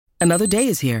Another day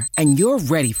is here, and you're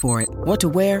ready for it. What to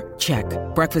wear? Check.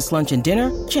 Breakfast, lunch, and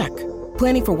dinner? Check.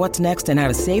 Planning for what's next and how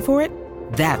to save for it?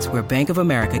 That's where Bank of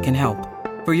America can help.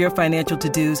 For your financial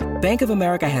to-dos, Bank of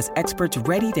America has experts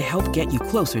ready to help get you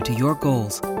closer to your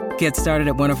goals. Get started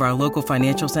at one of our local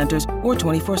financial centers or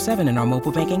 24/7 in our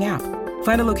mobile banking app.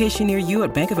 Find a location near you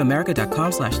at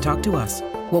bankofamerica.com/talktous.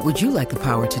 What would you like the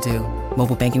power to do?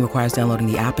 Mobile banking requires downloading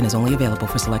the app and is only available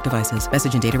for select devices.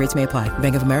 Message and data rates may apply.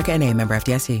 Bank of America N.A., member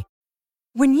FDIC.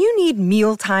 When you need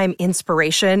mealtime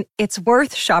inspiration, it's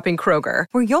worth shopping Kroger,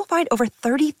 where you'll find over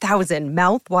 30,000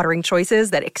 mouth-watering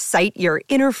choices that excite your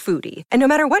inner foodie. And no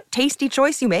matter what tasty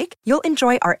choice you make, you'll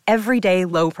enjoy our everyday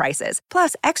low prices,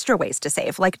 plus extra ways to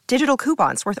save, like digital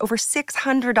coupons worth over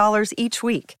 $600 each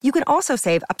week. You can also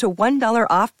save up to $1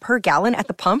 off per gallon at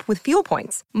the pump with fuel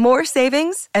points. More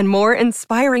savings and more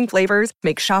inspiring flavors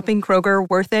make shopping Kroger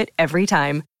worth it every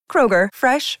time. Kroger,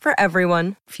 fresh for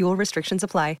everyone. Fuel restrictions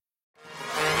apply.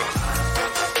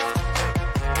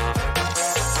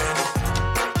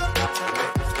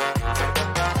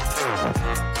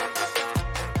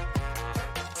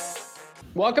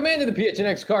 Welcome into the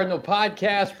PHNX Cardinal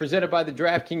podcast presented by the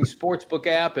DraftKings Sportsbook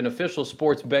app, an official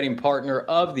sports betting partner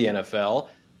of the NFL.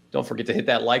 Don't forget to hit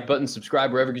that like button,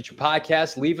 subscribe wherever you get your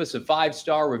podcasts, leave us a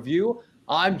 5-star review.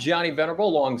 I'm Johnny Venerable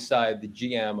alongside the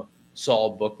GM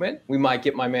Saul Bookman. We might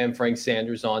get my man Frank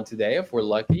Sanders on today if we're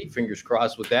lucky. Fingers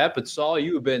crossed with that. But Saul,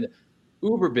 you have been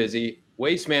uber busy,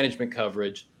 waste management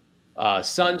coverage,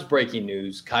 Suns breaking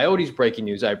news, Coyotes breaking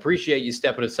news. I appreciate you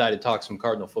stepping aside to talk some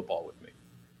Cardinal football with me.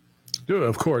 Dude,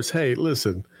 of course. Hey,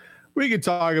 listen, we could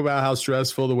talk about how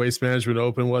stressful the Waste Management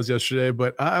Open was yesterday,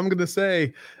 but I'm going to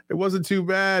say it wasn't too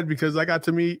bad because I got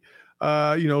to meet,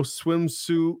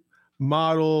 swimsuit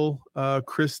model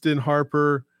Kristen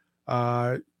Harper.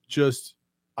 Let's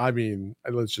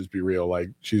just be real. Like,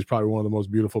 she's probably one of the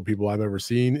most beautiful people I've ever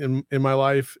seen in my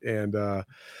life. And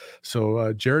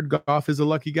so Jared Goff is a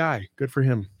lucky guy. Good for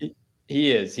him.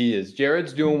 He is.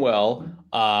 Jared's doing well.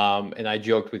 And I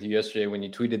joked with you yesterday when you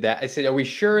tweeted that. I said, are we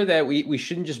sure that we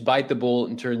shouldn't just bite the bullet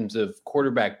in terms of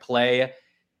quarterback play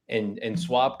and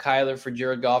swap Kyler for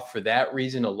Jared Goff for that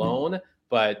reason alone?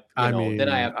 But then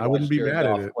I have to watch Jared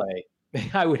Goff play.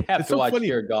 I would have to watch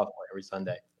Jared Goff play every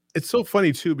Sunday. It's so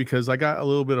funny, too, because I got a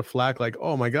little bit of flack like,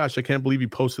 oh, my gosh, I can't believe you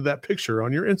posted that picture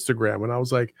on your Instagram. And I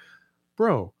was like,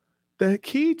 bro, the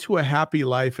key to a happy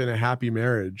life and a happy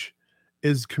marriage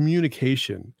is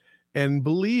communication. And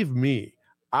believe me,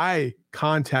 I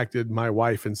contacted my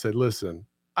wife and said, listen,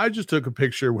 I just took a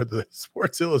picture with the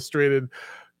Sports Illustrated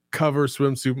cover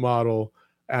swimsuit model.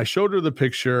 I showed her the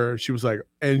picture. She was like,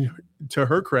 and to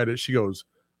her credit, she goes,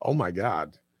 oh my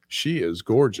God, she is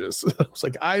gorgeous. I was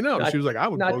like, I know. She was like, I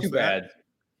would not post too bad.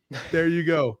 There you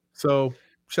go. So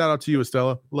shout out to you,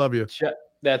 Estella. Love you.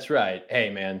 That's right. Hey,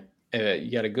 man,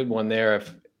 you got a good one there.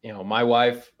 If my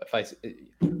wife, I'm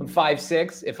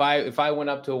 5'6", if I went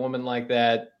up to a woman like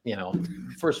that,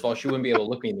 first of all, she wouldn't be able to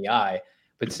look me in the eye.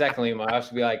 But secondly, my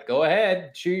wife would be like, go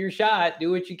ahead, shoot your shot,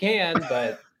 do what you can.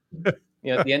 But,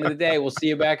 at the end of the day, we'll see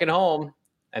you back at home.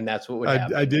 And that's what would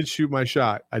happen. I did shoot my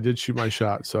shot.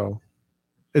 So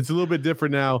it's a little bit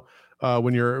different now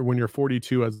when you're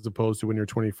 42 as opposed to when you're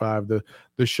 25.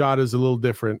 The shot is a little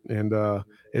different. And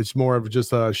it's more of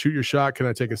just shoot your shot. Can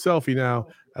I take a selfie now?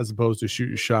 As opposed to shoot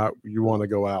your shot, you want to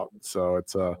go out. So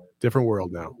it's a different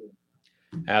world now.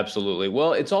 Absolutely.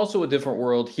 Well, it's also a different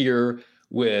world here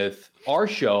with our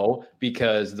show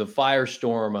because the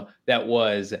firestorm that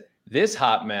was this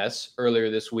hot mess earlier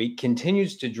this week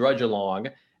continues to drudge along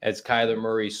as Kyler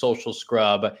Murray's social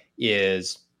scrub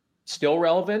is still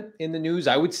relevant in the news.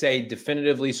 I would say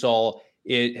definitively, Saul,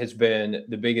 it has been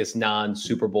the biggest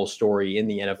non-Super Bowl story in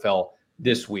the NFL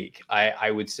this week.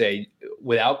 I would say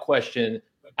without question,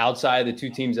 outside of the two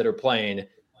teams that are playing,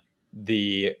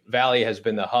 the Valley has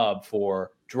been the hub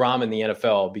for drama in the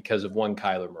NFL because of one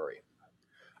Kyler Murray.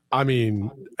 I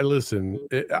mean, listen,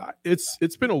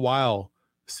 it's been a while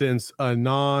since a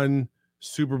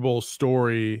non-Super Bowl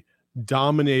story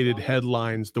dominated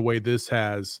headlines the way this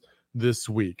has this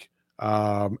week.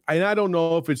 And I don't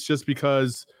know if it's just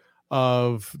because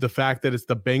of the fact that it's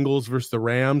the Bengals versus the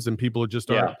Rams and people just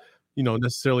aren't,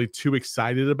 necessarily too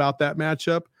excited about that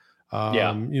matchup.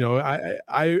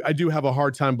 I do have a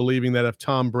hard time believing that if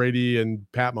Tom Brady and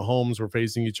Pat Mahomes were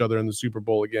facing each other in the Super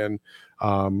Bowl again,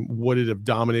 would it have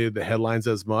dominated the headlines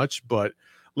as much? But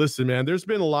listen, man, there's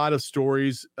been a lot of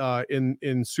stories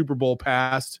in Super Bowl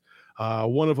past.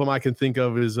 One of them I can think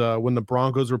of is when the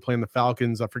Broncos were playing the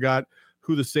Falcons. I forgot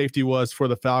who the safety was for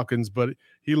the Falcons, but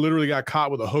he literally got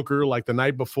caught with a hooker like the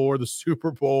night before the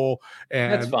Super Bowl,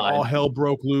 and all hell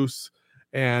broke loose.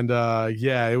 And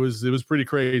yeah, it was pretty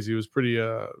crazy. It was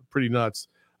pretty nuts.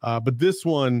 But this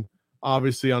one,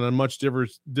 obviously, on a much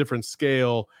different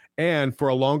scale and for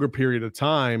a longer period of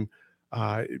time,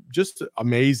 just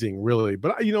amazing, really.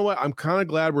 But you know what? I'm kind of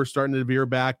glad we're starting to veer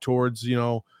back towards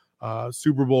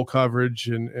Super Bowl coverage,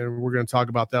 and we're going to talk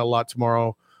about that a lot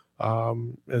tomorrow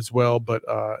as well. But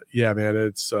yeah, man,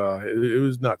 it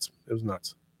was nuts. It was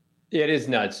nuts. It is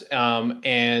nuts.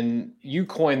 And you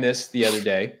coined this the other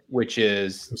day, which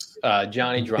is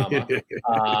Johnny Drama.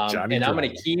 Johnny and Drama. I'm going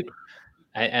to keep,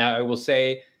 I will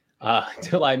say,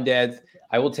 till I'm dead,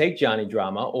 I will take Johnny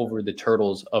Drama over the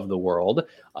turtles of the world.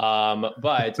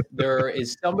 But there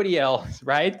is somebody else,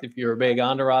 right? If you're a big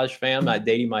Entourage fan, I'm not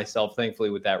dating myself, thankfully,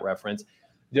 with that reference.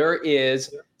 There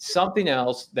is something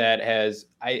else that has,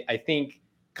 I think,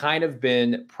 kind of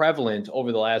been prevalent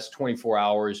over the last 24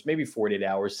 hours, maybe 48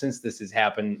 hours since this has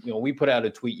happened. We put out a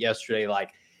tweet yesterday,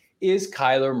 like, is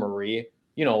Kyler Murray,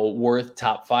 worth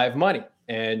top 5 money?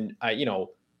 And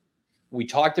we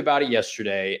talked about it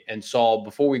yesterday. And Saul,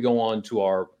 before we go on to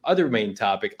our other main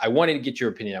topic, I wanted to get your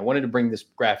opinion. I wanted to bring this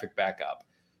graphic back up.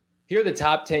 Here are the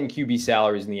top 10 QB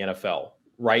salaries in the NFL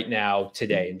right now,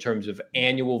 today, in terms of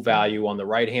annual value on the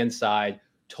right-hand side,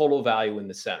 total value in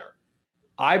the center.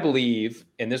 I believe,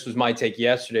 and this was my take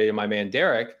yesterday to my man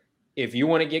Derek, if you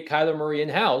want to get Kyler Murray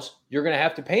in-house, you're going to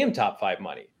have to pay him top 5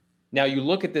 money. Now, you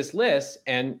look at this list,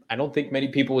 and I don't think many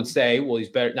people would say, well, he's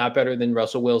not better than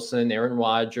Russell Wilson, Aaron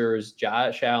Rodgers,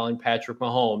 Josh Allen, Patrick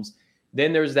Mahomes.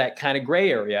 Then there's that kind of gray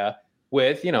area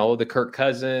with, the Kirk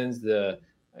Cousins, the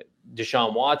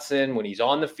Deshaun Watson when he's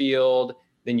on the field.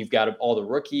 Then you've got all the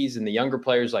rookies and the younger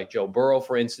players like Joe Burrow,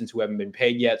 for instance, who haven't been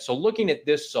paid yet. So looking at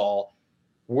this, Saul,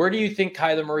 where do you think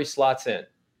Kyler Murray slots in?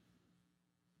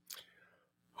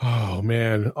 Oh,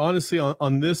 man. Honestly,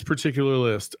 on this particular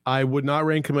list, I would not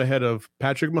rank him ahead of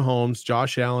Patrick Mahomes,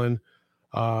 Josh Allen,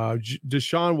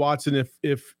 Deshaun Watson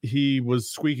if he was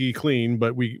squeaky clean,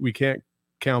 but we can't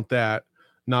count that.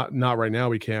 Not right now,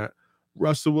 we can't.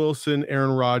 Russell Wilson,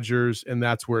 Aaron Rodgers, and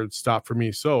that's where it stopped for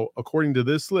me. So according to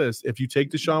this list, if you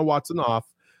take Deshaun Watson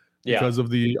off because of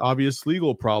the obvious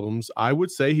legal problems, I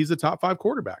would say he's a top 5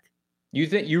 quarterback.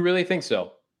 You really think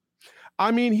so?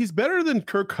 I mean, he's better than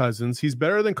Kirk Cousins. He's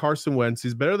better than Carson Wentz.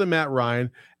 He's better than Matt Ryan,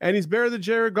 and he's better than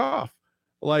Jared Goff.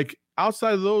 Like,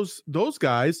 outside of those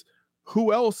guys,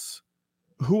 who else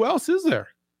is there?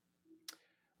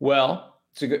 Well,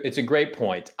 it's a great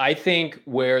point. I think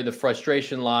where the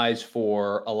frustration lies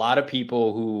for a lot of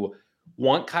people who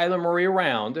want Kyler Murray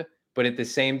around, but at the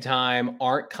same time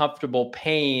aren't comfortable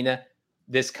paying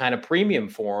this kind of premium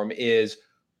for him, is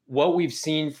what we've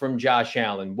seen from Josh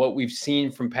Allen, what we've seen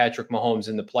from Patrick Mahomes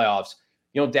in the playoffs.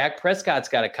 Dak Prescott's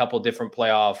got a couple different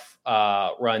playoff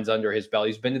runs under his belt.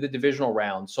 He's been to the divisional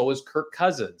round. So is Kirk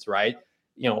Cousins, right?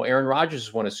 Aaron Rodgers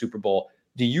has won a Super Bowl.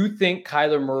 Do you think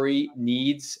Kyler Murray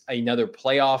needs another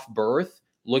playoff berth,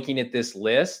 looking at this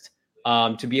list,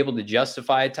 to be able to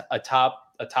justify a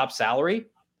top salary?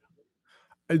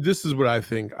 This is what I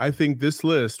think. I think this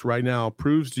list right now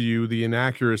proves to you the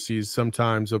inaccuracies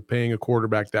sometimes of paying a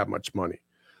quarterback that much money.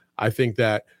 I think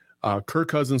that Kirk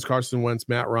Cousins, Carson Wentz,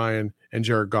 Matt Ryan, and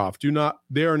Jared Goff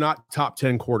they are not top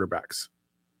 10 quarterbacks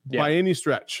by any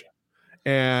stretch.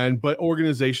 But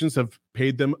organizations have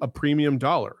paid them a premium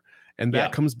dollar. And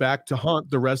that comes back to haunt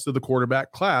the rest of the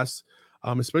quarterback class,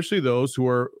 especially those who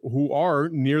are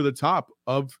near the top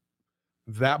of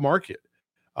that market.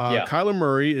 Kyler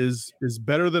Murray is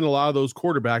better than a lot of those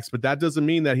quarterbacks, but that doesn't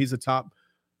mean that he's a top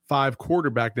 5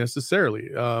 quarterback necessarily.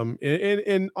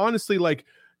 And honestly, like,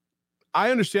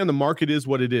 I understand the market is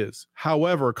what it is.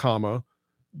 However,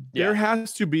 there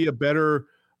has to be a better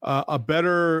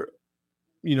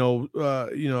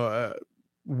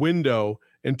window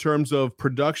in terms of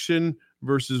production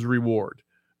versus reward.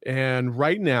 And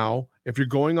right now, if you're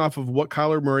going off of what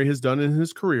Kyler Murray has done in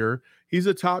his career, he's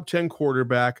a top 10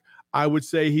 quarterback. I would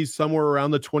say he's somewhere around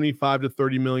the $25 to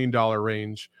 $30 million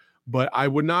range, but I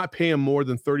would not pay him more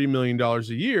than $30 million a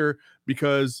year,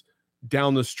 because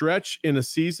down the stretch in a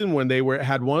season when they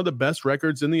had one of the best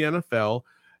records in the NFL,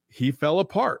 he fell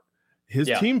apart.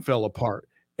 His team fell apart.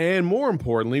 And more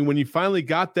importantly, when you finally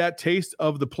got that taste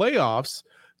of the playoffs,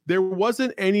 there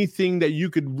wasn't anything that you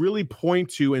could really point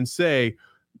to and say,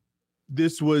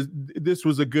 this was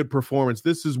a good performance.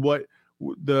 This is what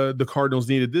the Cardinals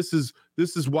needed. This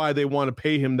is why they want to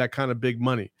pay him that kind of big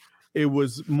money. It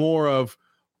was more of,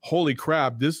 holy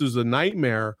crap, this is a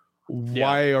nightmare.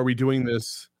 Why are we doing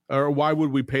this? Or why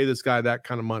would we pay this guy that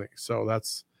kind of money? So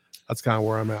that's kind of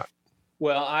where I'm at.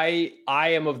 Well, I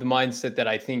am of the mindset that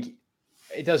I think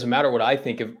it doesn't matter what I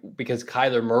think of, because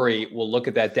Kyler Murray will look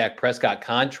at that Dak Prescott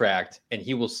contract and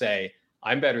he will say,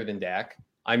 I'm better than Dak.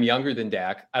 I'm younger than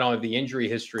Dak. I don't have the injury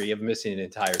history of missing an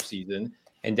entire season.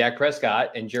 And Dak Prescott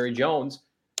and Jerry Jones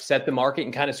set the market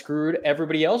and kind of screwed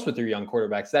everybody else with their young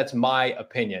quarterbacks. That's my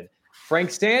opinion. Frank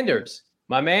Sanders,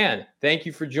 my man, thank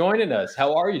you for joining us.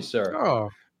 How are you, sir? Oh,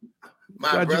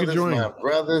 my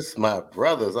brothers.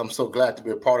 I'm so glad to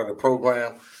be a part of the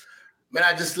program. Man,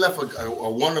 I just left a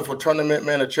wonderful tournament,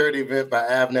 man, a charity event by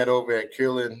Avnet over at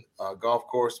Kierland Golf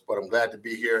Course, but I'm glad to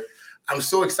be here. I'm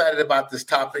so excited about this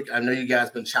topic. I know you guys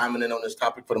been chiming in on this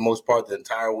topic for the most part the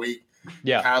entire week.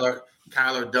 Yeah.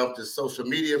 Kyler dumped his social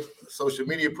media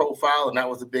profile, and that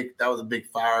was a big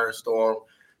firestorm.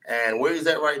 And where he's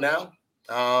at right now,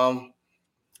 I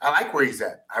like where he's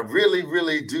at. I really,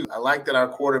 really do. I like that our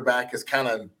quarterback is kind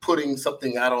of putting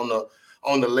something out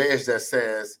on the ledge that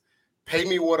says, pay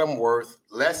me what I'm worth.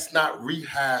 Let's not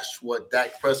rehash what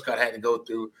Dak Prescott had to go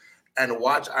through and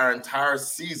watch our entire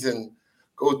season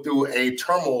go through a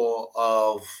turmoil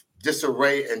of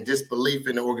disarray and disbelief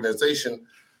in the organization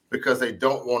because they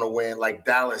don't want to win like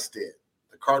Dallas did.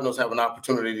 The Cardinals have an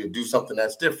opportunity to do something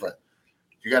that's different.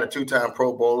 You got a 2-time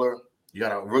Pro Bowler. You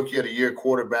got a Rookie of the Year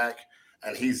quarterback,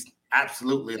 and he's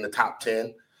absolutely in the top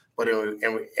 10. But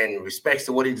in respects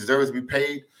to what he deserves to be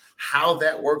paid, how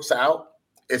that works out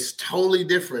is totally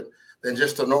different than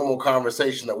just a normal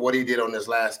conversation of what he did on this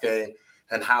last game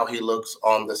and how he looks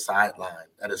on the sideline.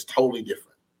 That is totally different.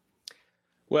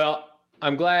 Well,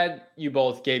 I'm glad you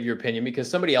both gave your opinion because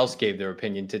somebody else gave their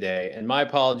opinion today. And my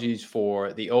apologies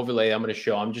for the overlay I'm going to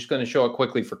show. I'm just going to show it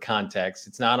quickly for context.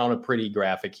 It's not on a pretty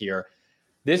graphic here.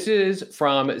 This is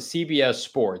from CBS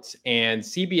Sports, and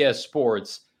CBS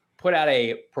Sports put out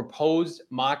a proposed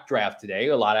mock draft today.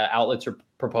 A lot of outlets are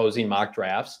proposing mock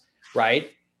drafts,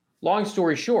 right? Long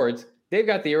story short, they've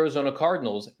got the Arizona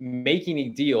Cardinals making a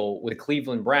deal with the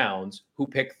Cleveland Browns, who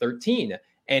pick 13.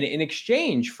 And in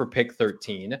exchange for pick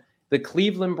 13, the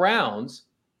Cleveland Browns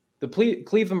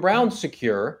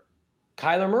secure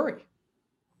Kyler Murray.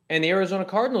 And the Arizona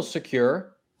Cardinals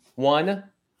secure one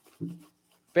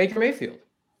Baker Mayfield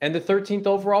and the 13th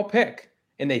overall pick.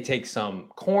 And they take some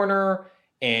corner,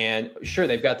 and sure,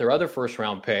 they've got their other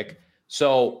first-round pick.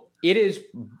 So it is,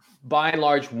 by and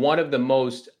large, one of the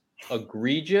most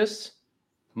egregious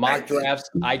mock drafts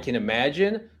I can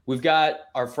imagine. We've got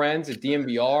our friends at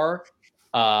DNVR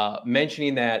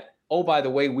mentioning that, oh, by the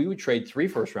way, we would trade 3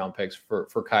 first-round picks for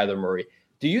Kyler Murray.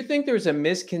 Do you think there's a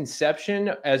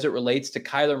misconception as it relates to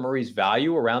Kyler Murray's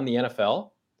value around the NFL?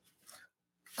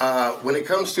 When it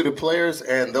comes to the players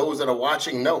and those that are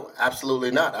watching, no,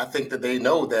 absolutely not. I think that they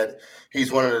know that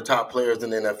he's one of the top players in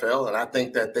the NFL, and I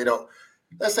think that they don't.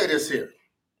 Let's say this here.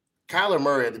 Kyler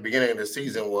Murray at the beginning of the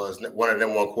season was one of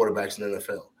them one quarterbacks in the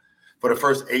NFL for the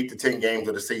first 8 to 10 games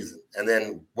of the season. And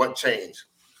then what changed?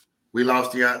 We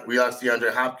lost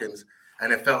DeAndre Hopkins,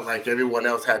 and it felt like everyone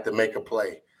else had to make a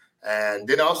play. And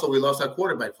then also we lost our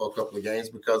quarterback for a couple of games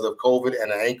because of COVID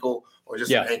and an ankle or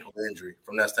just an ankle injury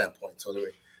from that standpoint. So let me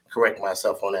correct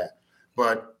myself on that.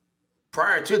 But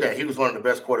prior to that, he was one of the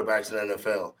best quarterbacks in the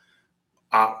NFL,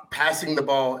 passing the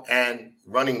ball and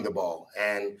running the ball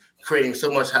and creating so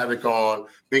much havoc on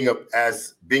being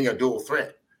a dual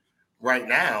threat. Right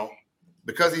now,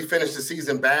 because he finished the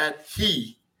season bad,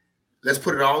 let's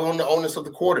put it all on the onus of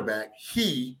the quarterback.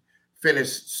 He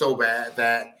finished so bad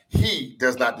that he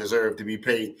does not deserve to be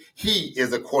paid. He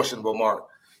is a questionable mark.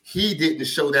 He didn't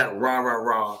show that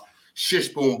rah, shish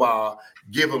boom bah,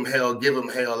 give him hell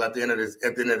at the end of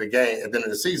the game, at the end of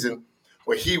the season,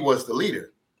 where he was the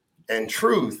leader. In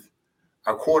truth,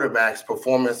 our quarterback's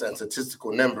performance and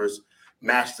statistical numbers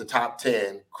match the top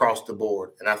 10 across the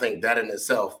board. And I think that in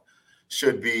itself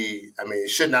it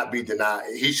should not be denied.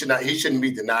 He shouldn't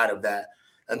be denied of that.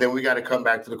 And then we got to come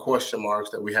back to the question marks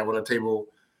that we have on the table.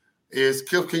 Is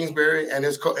Cliff Kingsbury and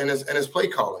his play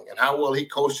calling and how well he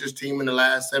coached his team in the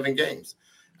last 7 games.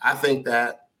 I think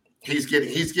that he's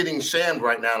getting shammed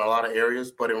right now in a lot of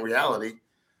areas, but in reality,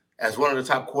 as one of the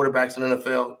top quarterbacks in the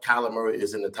NFL, Kyler Murray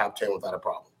is in the top 10 without a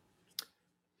problem.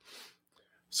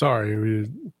 Sorry,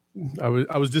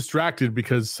 I was distracted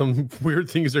because some weird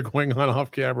things are going on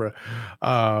off camera.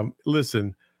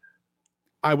 Listen,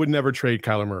 I would never trade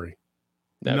Kyler Murray.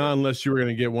 Never. Not unless you were going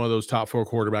to get one of those top 4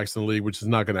 quarterbacks in the league, which is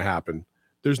not going to happen.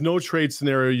 There's no trade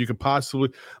scenario you could possibly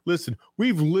 – listen,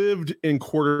 we've lived in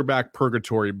quarterback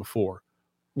purgatory before.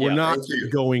 We're not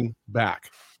going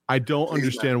back. I don't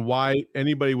understand why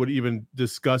anybody would even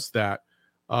discuss that.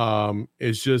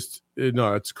 It's just –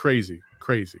 no, it's crazy.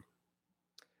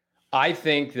 I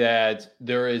think that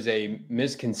there is a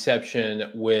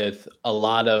misconception with a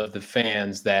lot of the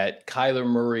fans that Kyler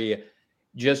Murray –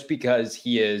 just because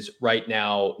he is right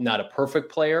now not a perfect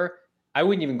player, I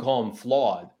wouldn't even call him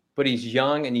flawed, but he's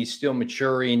young and he's still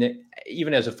maturing,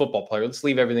 even as a football player. Let's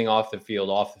leave everything off the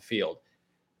field.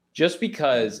 Just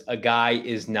because a guy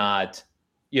is not,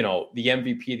 the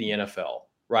MVP of the NFL,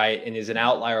 right, and is an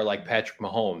outlier like Patrick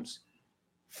Mahomes,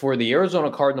 for the Arizona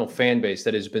Cardinal fan base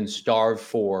that has been starved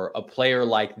for a player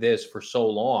like this for so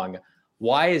long,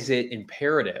 why is it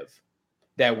imperative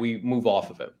that we move off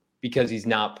of him? Because he's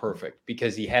not perfect,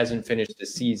 because he hasn't finished the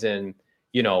season,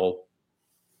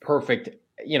 perfect,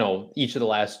 each of the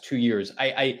last 2 years.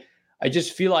 I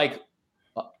just feel like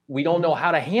we don't know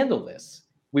how to handle this.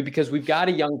 Because we've got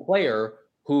a young player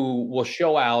who will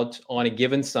show out on a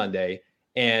given Sunday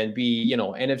and be,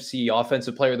 NFC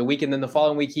Offensive Player of the Week. And then the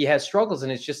following week he has struggles.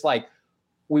 And it's just like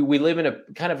we live in a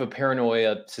kind of a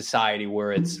paranoia society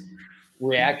where it's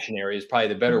reactionary is probably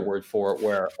the better word for it,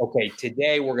 where, okay,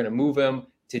 today we're going to move him.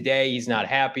 Today he's not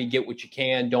happy. Get what you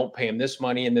can. Don't pay him this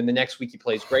money. And then the next week he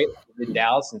plays great in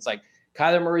Dallas. And it's like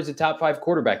Kyler Murray's a top 5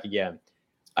 quarterback again.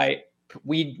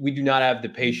 We do not have the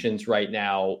patience right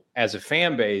now as a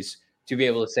fan base to be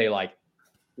able to say, like,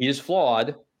 he is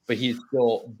flawed, but he's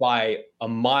still by a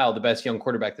mile the best young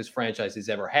quarterback this franchise has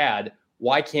ever had.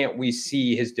 Why can't we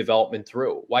see his development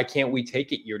through? Why can't we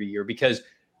take it year to year? Because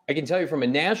I can tell you from a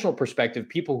national perspective,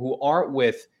 people who aren't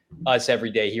with us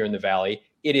every day here in the Valley,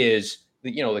 it is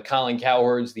the Colin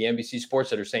Cowherds, the NBC Sports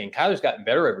that are saying Kyler's gotten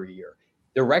better every year.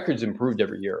 Their records improved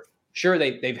every year. Sure,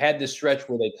 they've had this stretch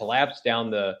where they collapsed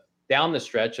down the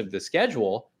stretch of the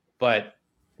schedule, but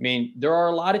I mean, there are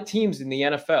a lot of teams in the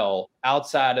NFL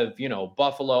outside of,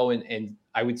 Buffalo and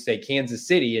I would say Kansas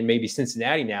City and maybe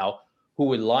Cincinnati now who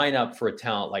would line up for a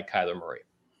talent like Kyler Murray.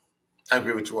 I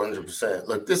agree with you 100%.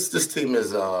 Look, this team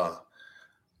is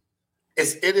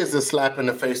it is a slap in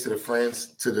the face to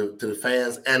the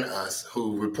fans and us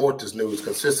who report this news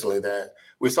consistently that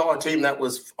we saw a team that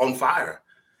was on fire.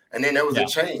 And then there was a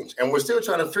change. And we're still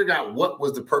trying to figure out what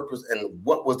was the purpose and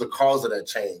what was the cause of that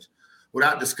change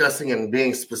without discussing and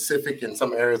being specific in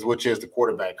some areas, which is the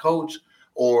quarterback coach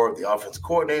or the offensive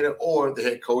coordinator or the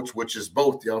head coach, which is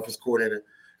both the offensive coordinator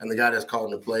and the guy that's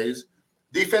calling the plays.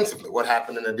 Defensively, what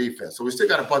happened in the defense? So we still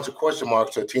got a bunch of question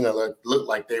marks to a team that looked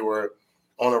like they were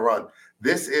on a run.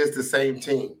 This is the same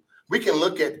team. We can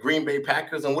look at Green Bay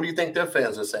Packers, and what do you think their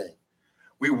fans are saying?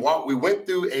 We went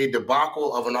through a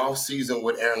debacle of an offseason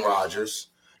with Aaron Rodgers,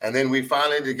 and then we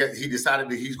finally he decided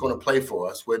that he's going to play for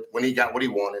us when he got what he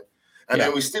wanted. And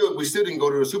then we still didn't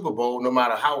go to the Super Bowl no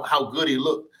matter how good he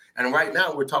looked. And right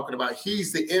now we're talking about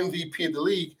he's the MVP of the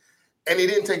league, and he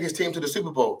didn't take his team to the Super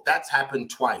Bowl. That's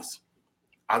happened twice.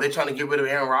 Are they trying to get rid of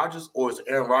Aaron Rodgers, or is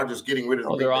Aaron Rodgers getting rid of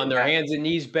the they're on their hands and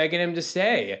knees begging him to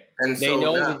stay. And they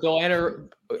know that they'll enter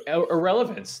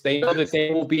irrelevance. They know that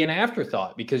they will be an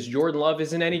afterthought because Jordan Love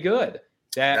isn't any good.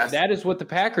 That is what the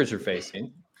Packers are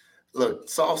facing. Look,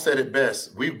 Saul said it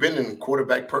best. We've been in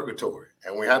quarterback purgatory,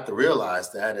 and we have to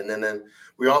realize that. And then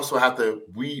we also have to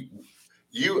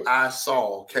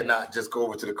Saul, cannot just go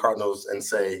over to the Cardinals and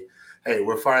say, hey,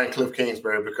 we're firing Cliff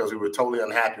Kingsbury because we were totally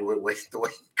unhappy with the way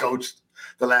he coached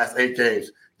the last 8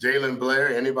 games. Jalen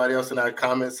Blair, anybody else in our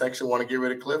comment section want to get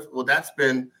rid of Cliff? Well, that's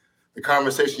been the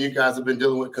conversation you guys have been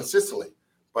dealing with consistently.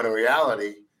 But in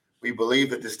reality, we believe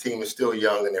that this team is still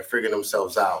young and they're figuring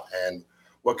themselves out. And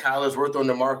what Kyler's worth on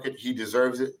the market, he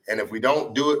deserves it. And if we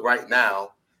don't do it right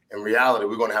now, in reality,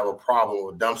 we're going to have a problem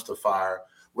with dumpster fire,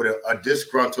 with a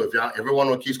disgruntled. If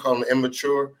everyone keeps calling him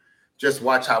immature, just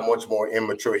watch how much more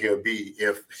immature he'll be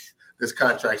if this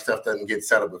contract stuff doesn't get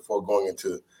settled before going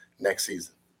into next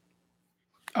season.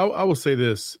 I will say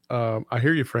this. I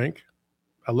hear you, Frank.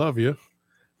 I love you.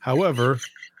 However,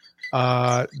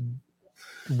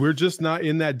 we're just not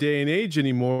in that day and age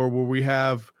anymore where we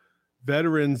have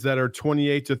veterans that are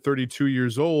 28 to 32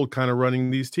 years old kind of running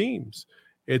these teams.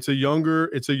 It's a younger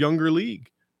league.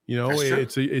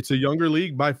 It's a younger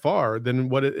league by far than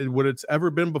what it's ever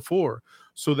been before.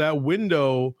 So that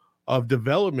window of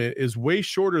development is way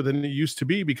shorter than it used to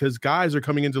be because guys are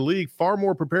coming into the league far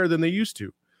more prepared than they used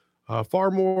to,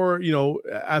 far more,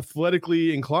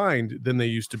 athletically inclined than they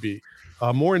used to be,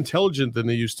 more intelligent than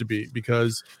they used to be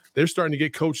because they're starting to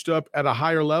get coached up at a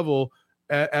higher level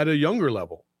at a younger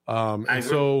level. And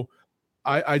so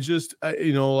I understand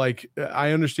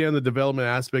the development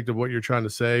aspect of what you're trying to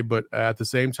say, but at the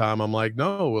same time, I'm like,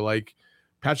 no, like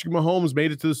Patrick Mahomes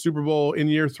made it to the Super Bowl in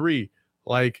year 3.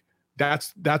 Like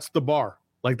that's the bar.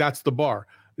 Like that's the bar.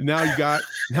 Now you got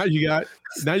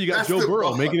Joe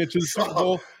Burrow making it to the Super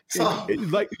Bowl.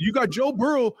 Like you got Joe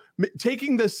Burrow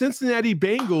taking the Cincinnati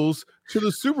Bengals to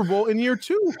the Super Bowl in year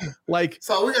 2. Like,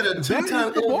 so we got a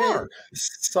 2-time MVP.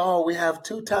 So we have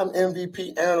 2-time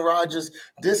MVP Aaron Rodgers,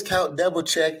 discount double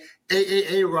check,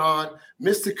 AAA Rod,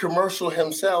 Mr. Commercial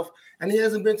himself, and he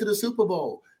hasn't been to the Super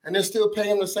Bowl, and they're still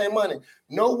paying him the same money.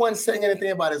 No one's saying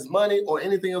anything about his money or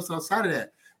anything else outside of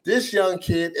that. This young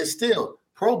kid is still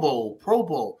Pro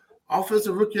Bowl,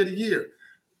 Offensive Rookie of the Year.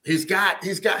 He's got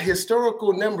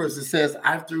historical numbers that says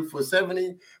I threw for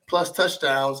 70 plus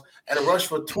touchdowns and a rush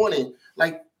for 20.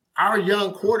 Like our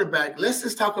young quarterback, let's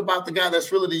just talk about the guy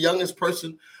that's really the youngest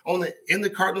person in the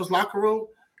Cardinals locker room.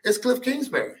 It's Cliff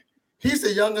Kingsbury. He's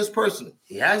the youngest person.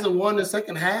 He hasn't won the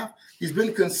second half. He's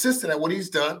been consistent at what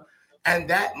he's done. And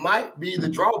that might be the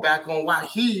drawback on why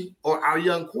he or our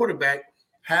young quarterback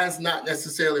has not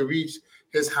necessarily reached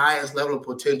his highest level of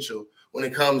potential when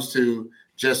it comes to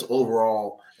just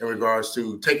overall in regards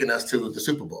to taking us to the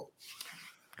Super Bowl.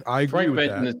 I agree with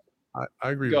that.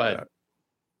 I agree with that.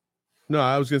 No,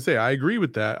 I was going to say, I agree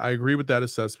with that. I agree with that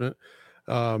assessment.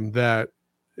 That,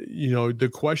 the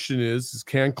question is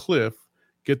can Cliff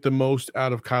get the most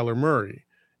out of Kyler Murray?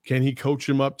 Can he coach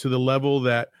him up to the level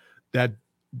that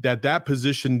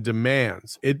position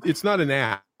demands? It's not an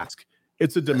ask.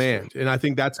 It's a demand. And I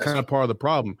think that's kind of part of the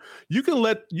problem. You can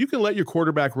let your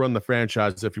quarterback run the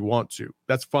franchise if you want to.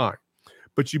 That's fine.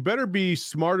 But you better be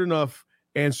smart enough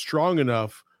and strong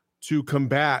enough to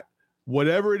combat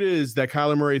whatever it is that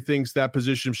Kyler Murray thinks that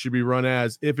position should be run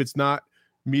as if it's not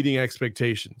meeting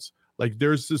expectations. Like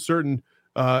there's a certain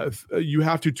you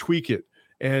have to tweak it.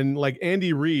 And like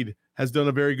Andy Reid has done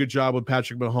a very good job with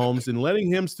Patrick Mahomes and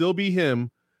letting him still be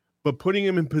him, but putting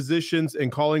him in positions and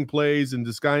calling plays and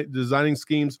designing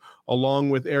schemes along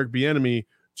with Eric Bieniemy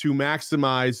to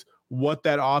maximize what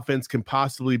that offense can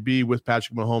possibly be with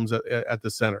Patrick Mahomes at the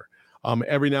center.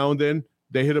 Every now and then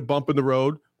they hit a bump in the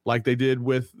road like they did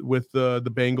with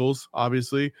the Bengals,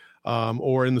 obviously,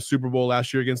 or in the Super Bowl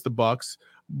last year against the Bucs.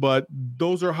 But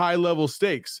those are high-level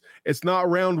stakes. It's not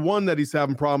round one that he's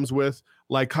having problems with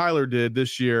like Kyler did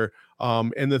this year.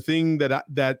 And the thing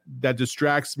that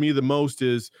distracts me the most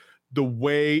is the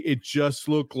way it just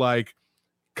looked like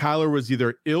Kyler was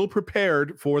either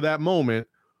ill-prepared for that moment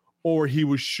or he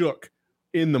was shook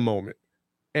in the moment.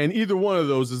 And either one of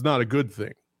those is not a good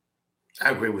thing.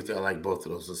 I agree with you. I like both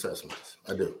of those assessments.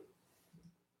 I do.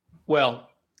 Well,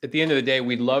 at the end of the day,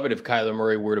 we'd love it if Kyler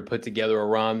Murray were to put together a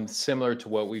run similar to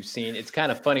what we've seen. It's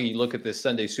kind of funny. You look at this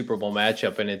Sunday Super Bowl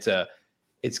matchup, and it's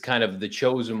kind of the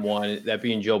chosen one, that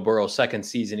being Joe Burrow's second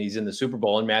season he's in the Super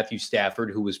Bowl, and Matthew Stafford,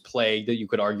 who was plagued, that you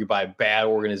could argue, by a bad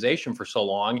organization for so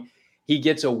long. He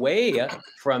gets away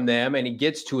from them, and he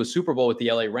gets to a Super Bowl with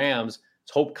the LA Rams.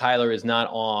 Let's hope Kyler is not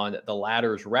on the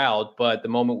latter's route, but the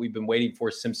moment we've been waiting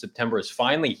for since September is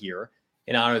finally here.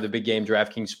 In honor of the big game,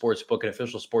 DraftKings Sportsbook, an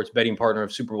official sports betting partner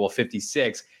of Super Bowl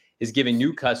 56, is giving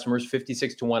new customers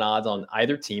 56-1 odds on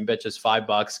either team. Bet just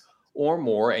 $5 or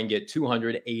more and get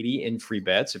 280 in free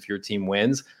bets if your team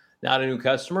wins. Not a new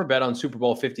customer? Bet on Super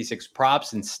Bowl 56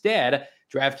 props instead.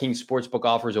 DraftKings Sportsbook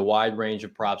offers a wide range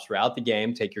of props throughout the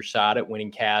game. Take your shot at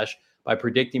winning cash by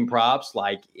predicting props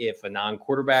like if a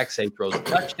non-quarterback, say, throws a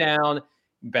touchdown.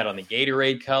 Bet on the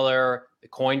Gatorade color, the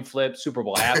coin flip, Super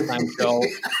Bowl halftime show,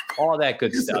 all that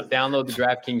good stuff. Download the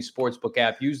DraftKings Sportsbook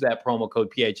app. Use that promo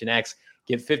code PHNX.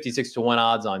 Get 56-1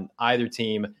 odds on either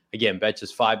team. Again, bet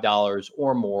just $5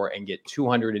 or more and get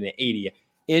 280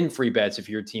 in free bets if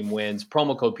your team wins.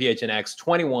 Promo code PHNX,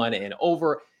 21 and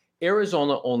over.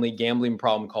 Arizona only. Gambling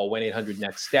problem? Call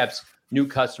 1-800-NEXT-STEPS. New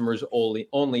customers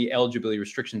only. Eligibility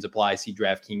restrictions apply. See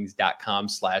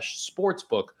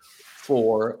DraftKings.com/sportsbook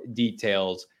for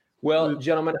details. Well,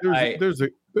 gentlemen, there's a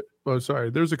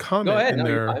comment in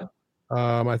there.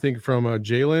 I think from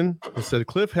Jalen. It said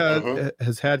Cliff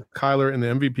has had Kyler in the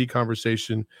MVP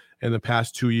conversation in the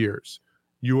past 2 years.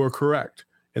 You are correct.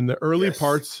 In the early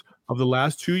parts of the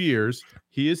last 2 years,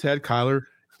 he has had Kyler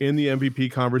in the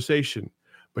MVP conversation.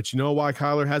 But you know why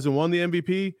Kyler hasn't won the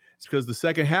MVP? It's because the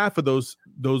second half of those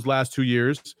last 2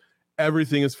 years,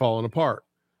 everything is falling apart.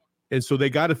 And so they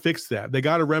got to fix that. They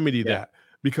got to remedy that,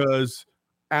 because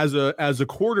as a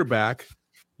quarterback,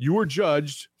 you were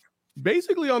judged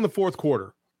basically on the fourth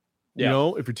quarter. You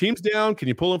know, if your team's down, can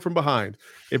you pull them from behind?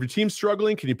 If your team's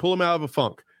struggling, can you pull them out of a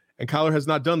funk? And Kyler has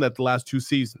not done that the last 2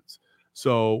 seasons.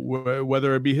 So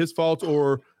whether it be his fault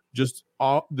or just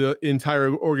the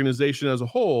entire organization as a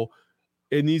whole,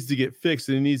 it needs to get fixed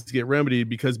and it needs to get remedied,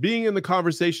 because being in the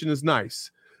conversation is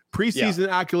nice. Preseason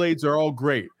accolades are all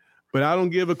great, but I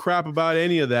don't give a crap about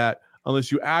any of that unless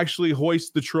you actually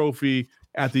hoist the trophy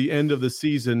at the end of the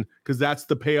season, because that's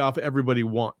the payoff everybody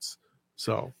wants.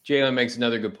 So Jalen makes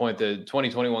another good point. The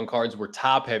 2021 Cards were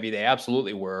top heavy. They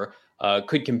absolutely were.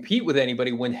 Could compete with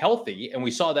anybody when healthy. And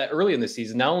we saw that early in the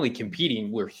season. Not only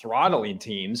competing, we're throttling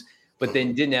teams, but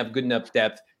then didn't have good enough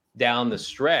depth down the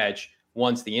stretch.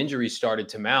 once the injuries started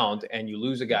to mount and you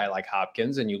lose a guy like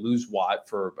Hopkins and you lose Watt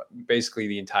for basically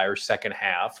the entire second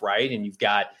half, right? And you've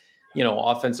got,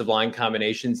 offensive line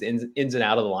combinations ins and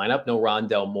out of the lineup. No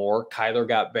Rondell Moore. Kyler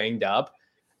got banged up.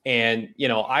 And,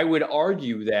 I would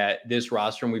argue that this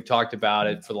roster, and we've talked about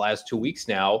it for the last 2 weeks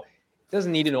now,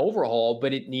 doesn't need an overhaul,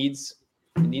 but it needs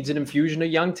an infusion of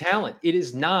young talent. It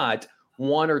is not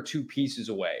one or two pieces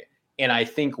away. And I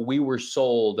think we were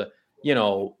sold,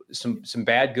 some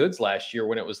bad goods last year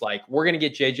when it was like, we're going to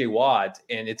get JJ Watt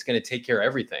and it's going to take care of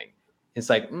everything. It's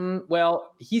like,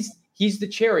 well, he's the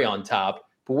cherry on top,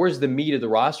 but where's the meat of the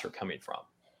roster coming from?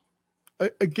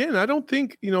 Again, I don't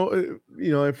think,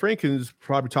 and Frank can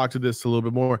probably talk to this a little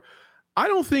bit more. I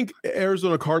don't think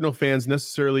Arizona Cardinal fans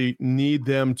necessarily need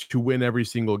them to win every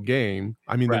single game.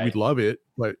 I mean, right. We'd love it,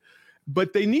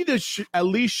 but they need to at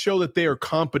least show that they are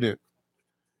competent.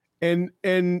 And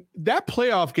that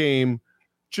playoff game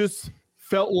just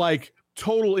felt like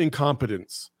total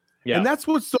incompetence. Yeah. And that's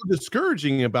what's so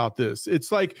discouraging about this.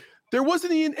 It's like there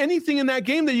wasn't anything in that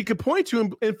game that you could point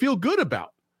to and feel good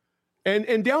about.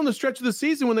 And down the stretch of the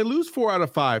season, when they lose 4 out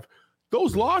of 5,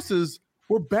 those losses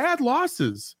were bad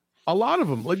losses. A lot of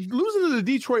them, like losing to the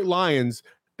Detroit Lions,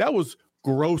 that was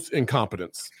gross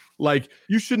incompetence. Like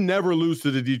you should never lose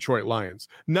to the Detroit Lions.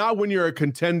 Not when you're a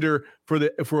contender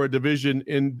for a division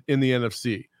in the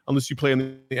NFC, unless you play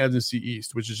in the NFC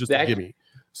East, which is just a gimme.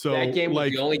 So that game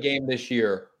was the only game this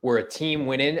year where a team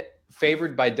went in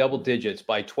favored by double digits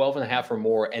by 12.5 or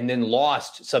more, and then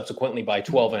lost subsequently by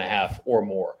 12.5 or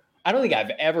more. I don't think I've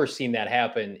ever seen that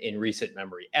happen in recent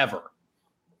memory, ever.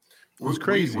 It was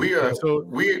crazy. We're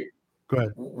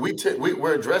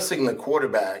addressing the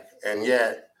quarterback, and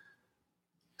yet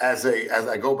as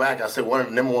I go back, I said one of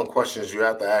the number one questions you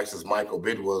have to ask as Michael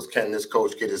Bidwill is, can this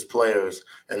coach get his players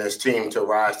and his team to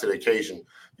rise to the occasion?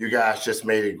 You guys just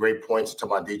made a great point to talk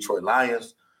about Detroit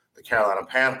Lions, the Carolina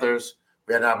Panthers.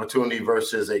 We had an opportunity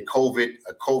versus a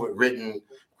COVID-ridden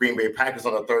Green Bay Packers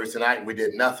on a Thursday night. We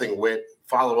did nothing with.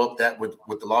 Follow up that with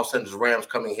the Los Angeles Rams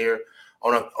coming here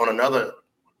on another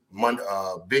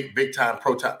big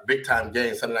time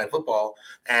game, Sunday Night Football,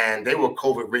 and they were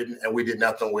COVID-ridden, and we did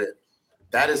nothing with.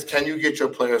 That is, can you get your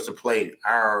players to play?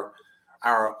 Our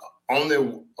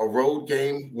on a road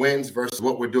game wins versus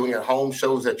what we're doing at home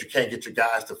shows that you can't get your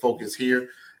guys to focus here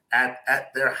at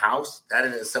their house. That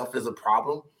in itself is a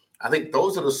problem. I think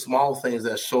those are the small things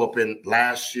that show up in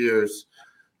last year's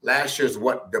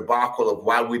what debacle of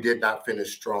why we did not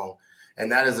finish strong.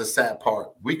 And that is a sad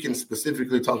part. We can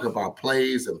specifically talk about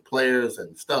plays and players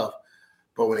and stuff,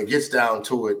 but when it gets down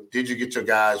to it, did you get your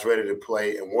guys ready to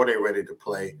play, and were they ready to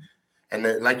play? And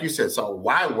then, like you said, so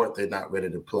why weren't they not ready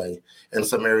to play in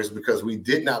some areas? Because we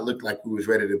did not look like we was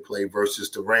ready to play versus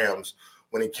the Rams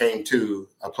when it came to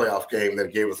a playoff game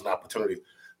that gave us an opportunity.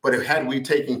 But had we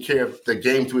taken care of the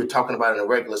games we were talking about in the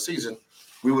regular season,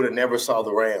 we would have never saw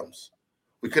the Rams.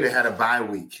 We could have had a bye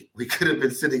week. We could have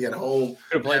been sitting at home.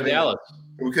 Could have played Dallas.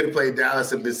 We could have played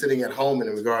Dallas and been sitting at home in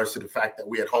regards to the fact that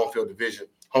we had home field advantage.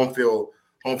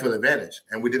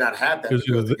 And we did not have that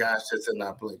because the guys just did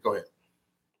not play. Go ahead.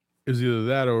 It was either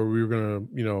that or we were going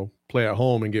to, play at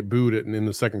home and get booed in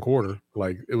the second quarter.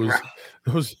 Like it was.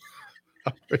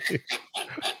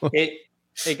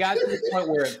 It got to the point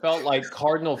where it felt like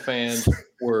Cardinal fans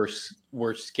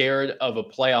were scared of a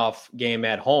playoff game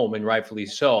at home, and rightfully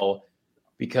so,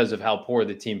 because of how poor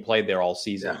the team played there all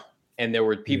season. Yeah. And there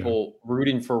were people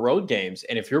rooting for road games.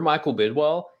 And if you're Michael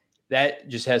Bidwill, that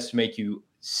just has to make you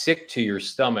sick to your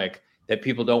stomach that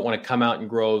people don't want to come out in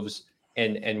groves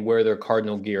and wear their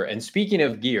Cardinal gear. And speaking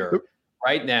of gear,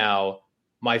 right now,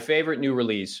 my favorite new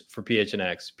release for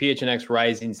PHNX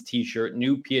Rising's t-shirt,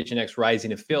 new PHNX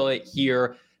Rising affiliate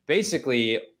here.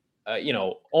 Basically,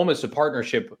 almost a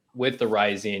partnership with the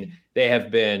Rising. They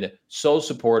have been so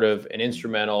supportive and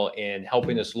instrumental in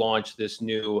helping us launch this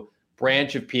new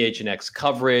branch of PHNX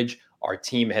coverage. Our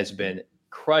team has been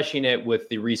crushing it with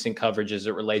the recent coverage as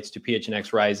it relates to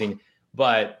PHNX Rising.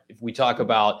 But if we talk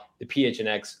about the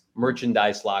PHNX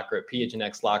merchandise locker at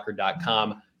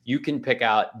phnxlocker.com, you can pick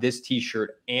out this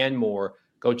t-shirt and more.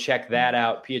 Go check that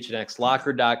out,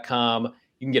 phnxlocker.com.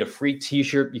 You can get a free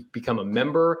t-shirt. You can become a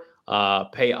member,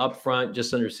 pay upfront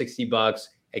just under $60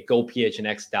 at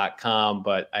gophnx.com.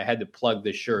 But I had to plug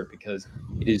this shirt because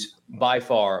it is by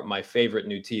far my favorite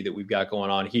new tee that we've got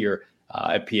going on here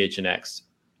at PHNX.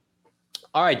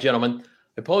 All right, gentlemen,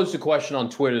 I posed a question on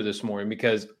Twitter this morning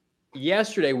because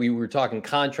yesterday we were talking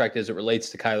contract as it relates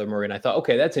to Kyler Murray, and I thought,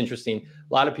 okay, that's interesting.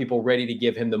 A lot of people ready to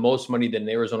give him the most money that an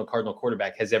Arizona Cardinal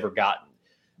quarterback has ever gotten.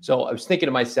 So I was thinking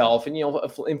to myself, and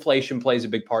inflation plays a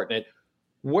big part in it.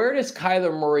 Where does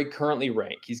Kyler Murray currently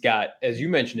rank? He's got, as you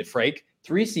mentioned it, Frank,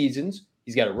 3 seasons.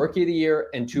 He's got a Rookie of the Year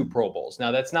and 2 Pro Bowls.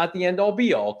 Now, that's not the end-all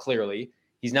be-all, clearly.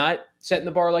 He's not setting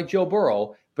the bar like Joe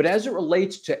Burrow. But as it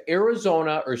relates to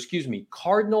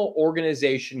Cardinal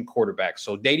organization quarterbacks,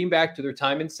 so dating back to their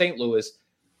time in St. Louis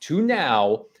to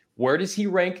now, where does he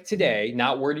rank today?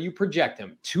 Not where do you project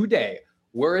him. Today,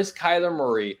 where is Kyler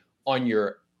Murray on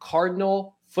your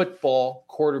Cardinal football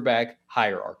quarterback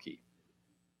hierarchy?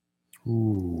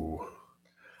 Ooh.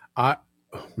 Oh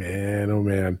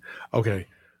man. Okay.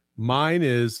 Mine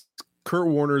is Kurt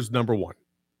Warner's number 1.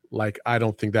 Like, I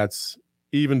don't think that's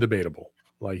even debatable.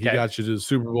 Like, he got you to the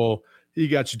Super Bowl. He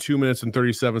got you 2 minutes and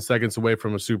 37 seconds away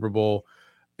from a Super Bowl.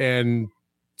 And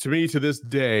to me, to this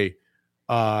day,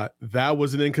 that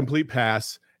was an incomplete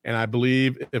pass. And I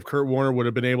believe if Kurt Warner would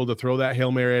have been able to throw that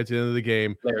Hail Mary at the end of the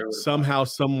game, somehow,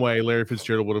 some way, Larry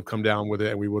Fitzgerald would have come down with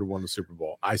it and we would have won the Super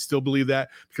Bowl. I still believe that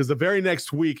because the very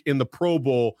next week in the Pro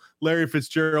Bowl, Larry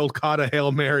Fitzgerald caught a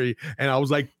Hail Mary and I was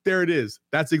like, there it is.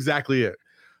 That's exactly it.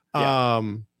 Yeah.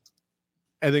 And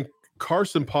then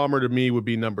Carson Palmer to me would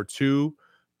be number 2,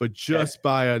 but just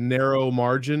by a narrow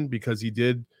margin because he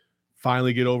did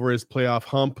finally get over his playoff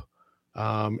hump.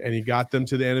 And he got them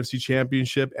to the NFC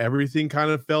Championship. Everything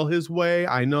kind of fell his way,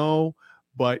 I know,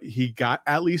 but he got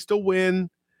at least a win.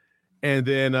 And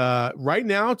then right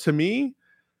now, to me,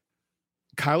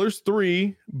 Kyler's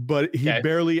 3, but he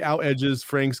barely out-edges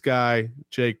Frank's guy,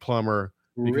 Jake Plummer.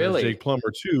 Because Jake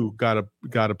Plummer, too, got a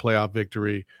playoff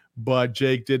victory. But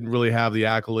Jake didn't really have the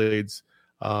accolades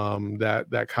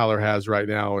that Kyler has right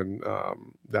now. And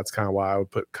that's kind of why I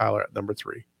would put Kyler at number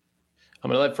 3. I'm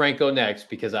going to let Frank go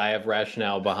next because I have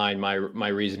rationale behind my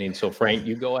reasoning. So, Frank,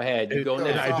 you go ahead. You go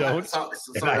next. I don't.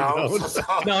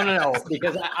 No,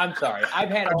 because I'm sorry.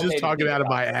 I'm just talking out of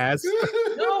my ass.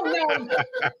 No.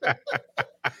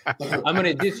 I'm going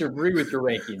to disagree with your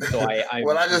ranking. So I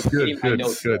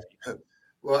good.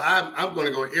 Well, I'm going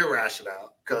to go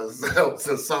irrational because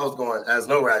since Saul's going as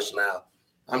no rationale,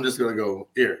 I'm just going to go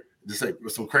just like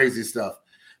with some crazy stuff.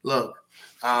 Look,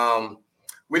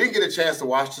 we didn't get a chance to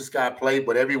watch this guy play,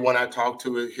 but everyone I talked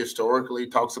to historically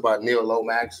talks about Neil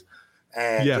Lomax,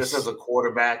 and just as a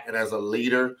quarterback and as a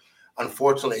leader.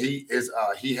 Unfortunately,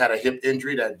 he had a hip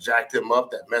injury that jacked him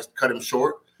up, cut him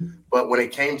short. But when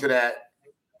it came to that,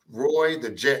 Roy the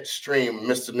Jet Stream,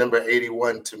 Mr. Number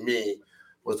 81, to me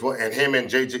was one, and him and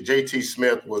JT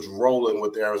Smith was rolling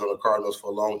with the Arizona Cardinals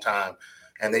for a long time,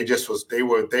 and they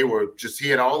were just he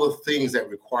had all the things that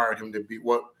required him to be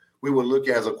what we would look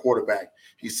at as a quarterback.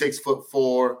 He's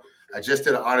 6'4". I just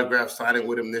did an autograph signing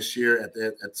with him this year at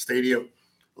the stadium.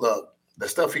 Look, the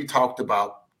stuff he talked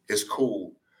about is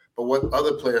cool, but what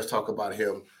other players talk about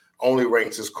him only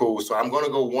ranks as cool. So I'm going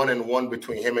to go 1-1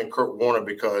 between him and Kurt Warner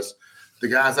because the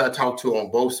guys I talk to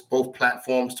on both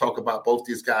platforms talk about both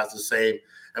these guys the same,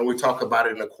 and we talk about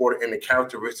it in the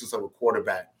characteristics of a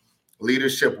quarterback.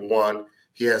 Leadership, 1.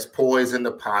 He has poise in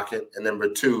the pocket, and number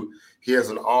 2, he has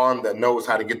an arm that knows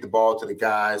how to get the ball to the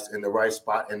guys in the right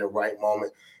spot in the right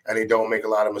moment, and he don't make a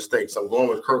lot of mistakes. So I'm going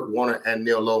with Kurt Warner and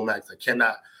Neil Lomax. I can't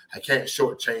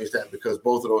shortchange that because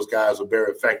both of those guys were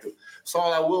very effective. So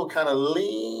I will kind of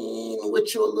lean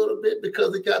with you a little bit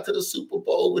because he got to the Super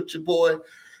Bowl with your boy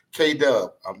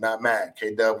K-Dub. I'm not mad.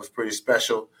 K-Dub was pretty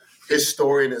special. His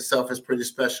story in itself is pretty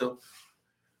special.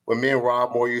 When me and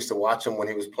Rob Moore used to watch him when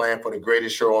he was playing for the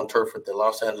greatest show on turf with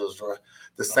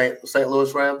the St.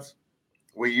 Louis Rams,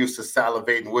 we used to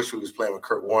salivate and wish we was playing with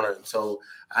Kurt Warner. And so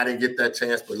I didn't get that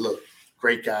chance, but look,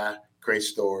 great guy, great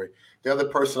story. The other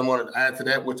person I wanted to add to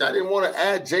that, which I didn't want to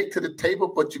add Jake to the table,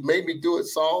 but you made me do it,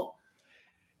 Saul.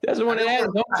 Doesn't want to add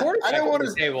no quarterback to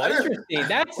the table. Interesting.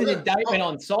 That's an indictment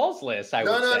on Saul's list, I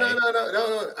would say.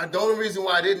 No. The only reason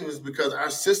why I didn't was because our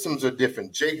systems are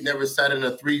different. Jake never sat in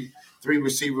a three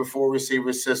receiver, 4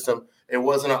 receiver system. It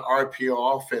wasn't an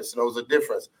RPO offense, and there was a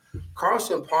difference.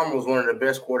 Carson Palmer was one of the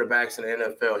best quarterbacks in the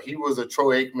NFL. He was a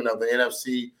Troy Aikman of the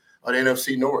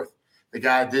NFC North. The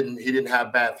guy didn't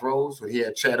have bad throws. When he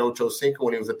had Chad Ochocinco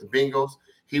when he was at the Bengals,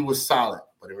 he was solid.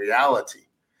 But in reality,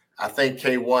 I think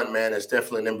K1, man, is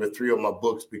definitely number 3 on my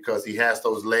books because he has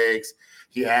those legs.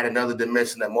 He had another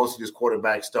dimension that most of these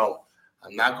quarterbacks don't.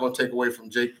 I'm not going to take away from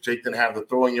Jake. Jake didn't have the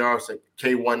throwing yards that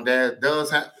K1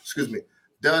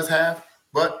 does have.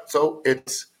 But so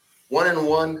it's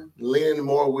 1-1, leaning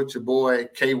more with your boy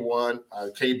K1,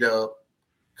 K-Dub,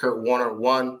 Kurt Warner,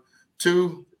 1,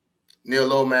 2, Neil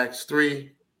Lomax,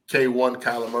 3, K1,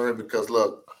 Kyler Murray, because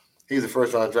look, he's a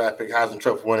first-round draft pick, Heisman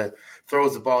Trophy winner,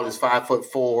 throws the ball, he's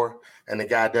 5'4", and the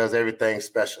guy does everything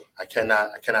special. I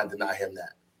cannot deny him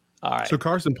that. All right. So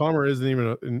Carson Palmer isn't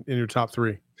even in your top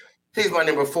 3. He's my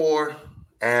number 4.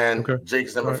 and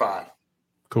Jake's number 5.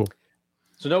 Cool.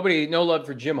 So no love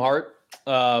for Jim Hart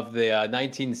of the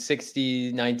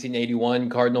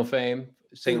 1980-1981 Cardinal fame.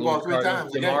 St. Louis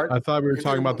Cardinals, Jim Hart. I thought we were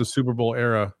talking about the Super Bowl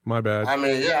era. My bad. My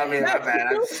bad.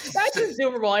 That's the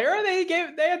Super Bowl era. They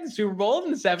had the Super Bowl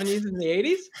in the 70s and the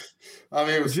 80s.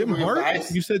 It was Jim Hart?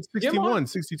 You said 61,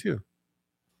 62.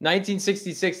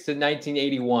 1966 to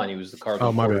 1981, he was the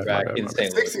Cardinal quarterback in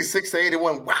St. Louis. 66 to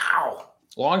 81. Wow.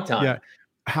 Long time. Yeah.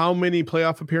 How many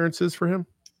playoff appearances for him?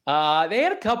 They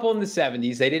had a couple in the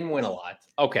 70s. They didn't win a lot.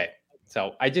 Okay.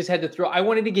 So I just had to I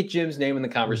wanted to get Jim's name in the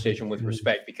conversation with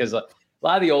respect because a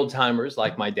lot of the old timers,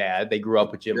 like my dad, they grew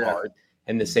up with Jim Hart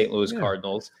and the St. Louis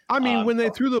Cardinals. I mean, when they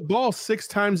threw the ball 6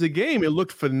 times a game, it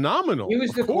looked phenomenal. He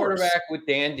was the quarterback with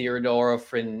Dan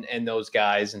Dierdorf and those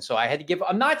guys. And so I had to give –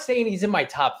 I'm not saying he's in my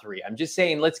top 3. I'm just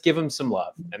saying let's give him some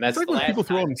love. And that's it's like when people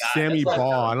throw him Sammy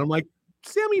Baugh, and I'm like,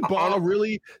 Sammy Baugh,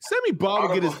 really? Sammy Baugh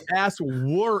will get his ass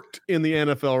worked in the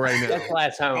NFL right now. That's the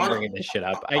last time I'm bringing this shit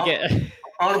up.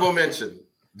 Honorable mention,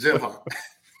 Jim Hart.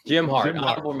 Jim Hart,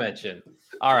 honorable mention.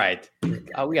 All right.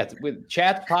 We got with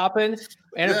chat popping.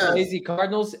 NFL AZ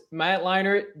Cardinals, Matt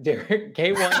Leinart, Derek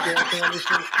K1, Derek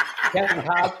Anderson, Kevin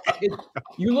Cobb.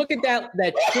 You look at that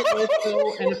shit list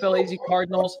though, NFL AZ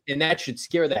Cardinals, and that should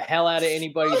scare the hell out of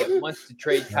anybody that wants to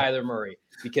trade Kyler Murray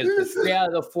because the 3 out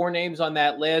of the 4 names on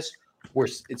that list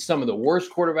it's some of the worst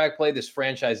quarterback play this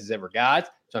franchise has ever got.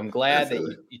 So I'm glad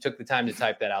that you took the time to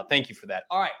type that out. Thank you for that.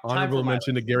 All right. Honorable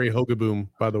mention to Gary Hogaboom,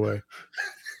 by the way.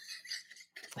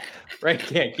 Right,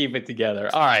 can't keep it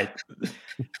together. All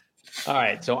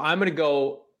right. So I'm gonna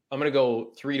go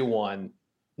 3-1.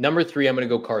 Number 3, I'm gonna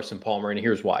go Carson Palmer, and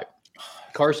here's why.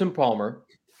 Carson Palmer,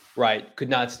 right, could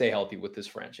not stay healthy with this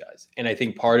franchise. And I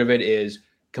think part of it is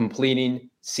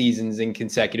completing seasons in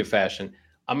consecutive fashion.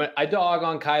 I dog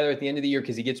on Kyler at the end of the year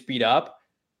because he gets beat up,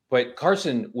 but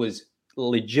Carson was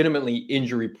legitimately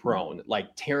injury prone, like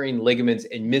tearing ligaments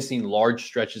and missing large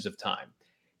stretches of time.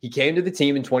 He came to the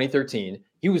team in 2013.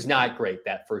 He was not great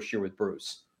that first year with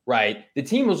Bruce, right? The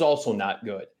team was also not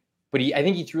good, but I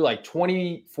think he threw like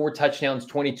 24 touchdowns,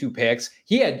 22 picks.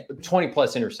 He had 20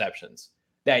 plus interceptions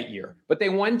that year, but they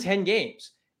won 10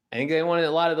 games. I think they won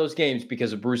a lot of those games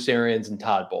because of Bruce Arians and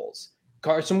Todd Bowles.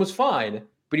 Carson was fine,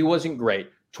 but he wasn't great.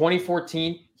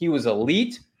 2014, he was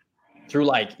elite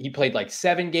he played like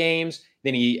 7 games.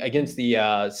 Then against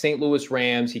the St. Louis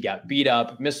Rams, he got beat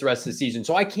up, missed the rest of the season.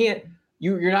 So I can't,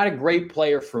 you're not a great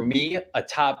player for me, a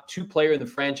top 2 player in the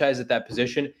franchise at that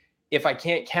position, if I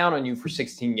can't count on you for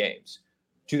 16 games.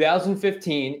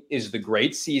 2015 is the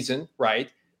great season,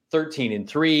 right?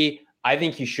 13-3. I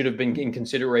think he should have been in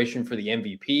consideration for the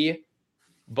MVP.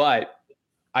 But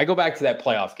I go back to that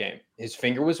playoff game. His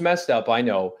finger was messed up, I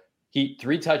know.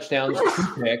 3 touchdowns,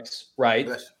 2 picks, right?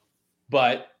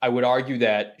 But I would argue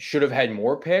that should have had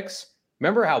more picks.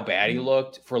 Remember how bad he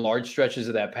looked for large stretches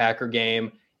of that Packer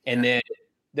game? And then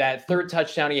that 3rd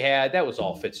touchdown he had, that was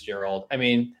all Fitzgerald. I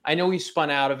mean, I know he spun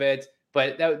out of it,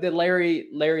 but the Larry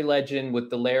legend with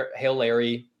the Hail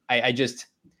Larry,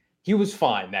 he was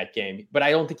fine that game, but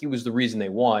I don't think he was the reason they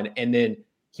won. And then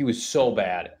he was so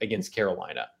bad against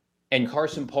Carolina. And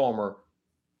Carson Palmer,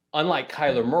 unlike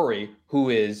Kyler Murray, who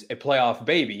is a playoff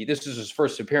baby, this is his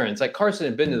first appearance. Like Carson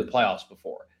had been to the playoffs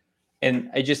before. And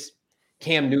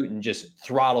Cam Newton just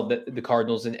throttled the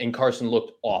Cardinals and Carson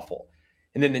looked awful.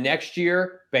 And then the next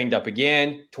year, banged up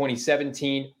again,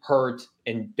 2017, hurt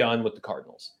and done with the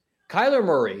Cardinals. Kyler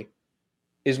Murray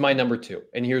is my number 2.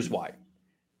 And here's why.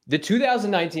 The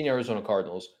 2019 Arizona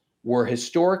Cardinals were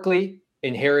historically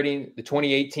inheriting the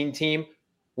 2018 team,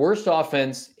 worst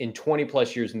offense in 20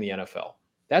 plus years in the NFL.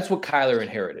 That's what Kyler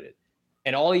inherited.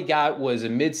 And all he got was a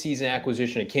midseason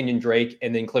acquisition of Kenyon Drake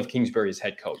and then Cliff Kingsbury as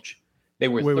head coach. They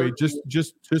were just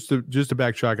to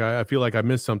backtrack. I feel like I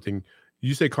missed something.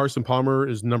 You say Carson Palmer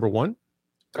is number 1?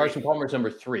 Carson Palmer is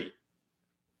number 3.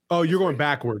 Oh, you're going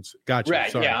backwards. Gotcha.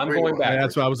 Right. Sorry. Yeah, I'm going backwards.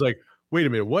 That's why I was like, wait a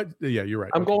minute. What? Yeah, you're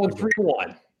right. I'm going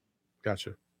 3-1.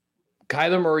 Gotcha.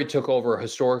 Kyler Murray took over a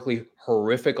historically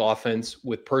horrific offense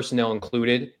with personnel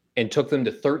included and took them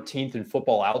to 13th in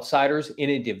Football Outsiders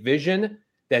in a division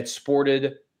that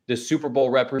sported the Super Bowl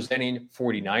representing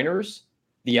 49ers,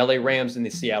 the LA Rams, and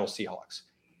the Seattle Seahawks.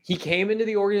 He came into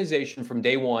the organization from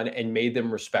day one and made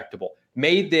them respectable,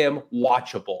 made them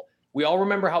watchable. We all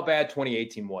remember how bad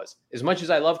 2018 was. As much as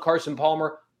I love Carson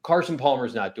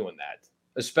Palmer's not doing that,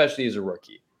 especially as a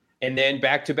rookie. And then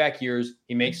back-to-back years,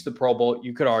 he makes the Pro Bowl.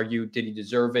 You could argue, did he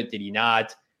deserve it? Did he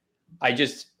not?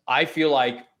 I feel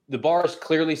like the bar is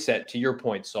clearly set, to your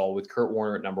point, Saul, with Kurt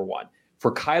Warner at number 1.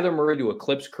 For Kyler Murray to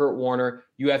eclipse Kurt Warner,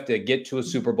 you have to get to a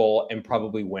Super Bowl and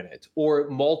probably win it, or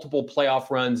multiple playoff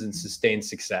runs and sustain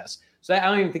success. So I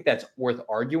don't even think that's worth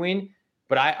arguing.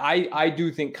 But I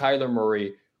do think Kyler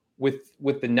Murray,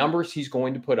 with the numbers he's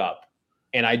going to put up,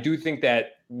 and I do think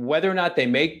that whether or not they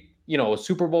make a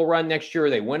Super Bowl run next year,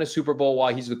 or they win a Super Bowl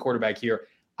while he's the quarterback here,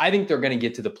 I think they're going to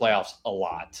get to the playoffs a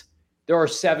lot. There are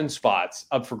 7 spots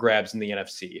up for grabs in the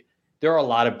NFC. There are a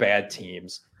lot of bad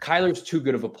teams. Kyler's too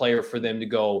good of a player for them to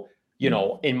go,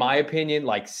 in my opinion,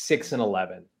 like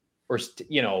 6-11 or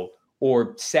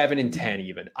 7-10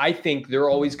 even. I think they're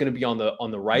always going to be on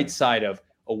the right side of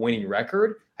a winning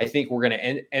record. I think we're going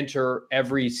to enter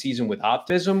every season with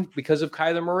optimism because of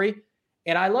Kyler Murray.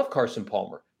 And I love Carson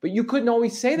Palmer, but you couldn't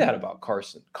always say that about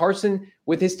Carson. Carson,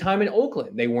 with his time in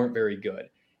Oakland, they weren't very good.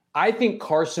 I think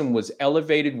Carson was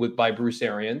elevated by Bruce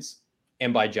Arians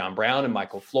and by John Brown and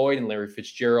Michael Floyd and Larry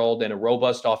Fitzgerald and a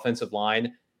robust offensive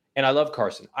line. And I love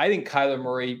Carson. I think Kyler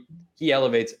Murray, he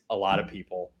elevates a lot of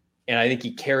people. And I think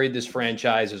he carried this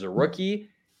franchise as a rookie.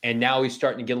 And now he's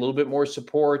starting to get a little bit more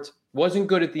support. Wasn't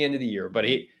good at the end of the year, but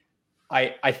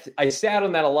I sat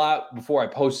on that a lot before I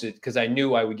posted because I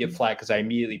knew I would get flack because I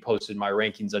immediately posted my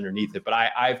rankings underneath it. But I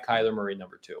have Kyler Murray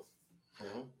number 2.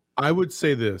 I would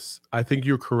say this. I think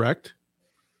you're correct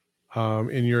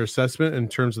in your assessment in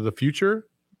terms of the future,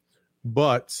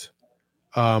 but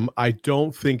I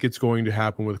don't think it's going to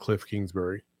happen with Cliff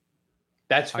Kingsbury.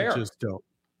 That's fair.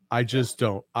 I just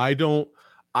don't.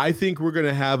 I think we're going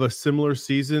to have a similar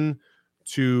season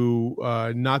to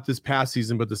not this past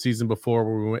season, but the season before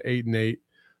where we went 8-8.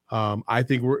 I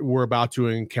think we're about to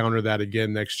encounter that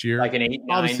again next year, like an 8-9,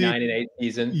 9-8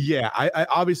 season. Yeah, I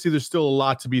obviously there's still a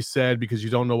lot to be said because you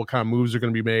don't know what kind of moves are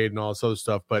going to be made and all this other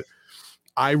stuff. But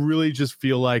I really just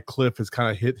feel like Cliff has kind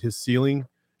of hit his ceiling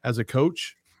as a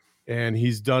coach, and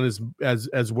he's done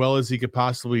as well as he could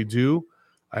possibly do.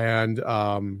 And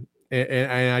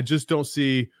I just don't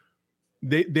see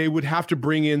they would have to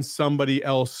bring in somebody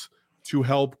else to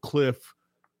help Cliff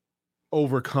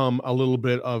overcome a little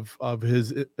bit of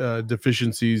his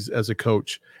deficiencies as a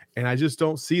coach. And I just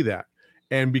don't see that.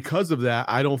 And because of that,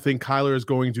 I don't think Kyler is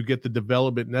going to get the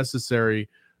development necessary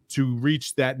to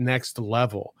reach that next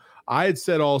level. I had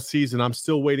said all season, I'm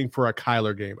still waiting for a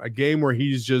Kyler game, a game where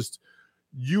he's just,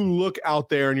 you look out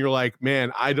there and you're like,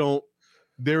 man,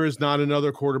 there is not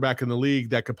another quarterback in the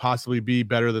league that could possibly be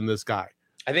better than this guy.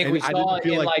 I think we saw it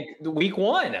in like week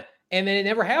 1, and then it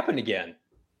never happened again.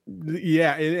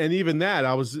 Yeah, and even that,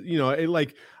 I was,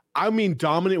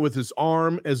 dominant with his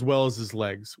arm as well as his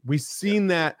legs. We've seen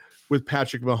that with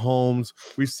Patrick Mahomes.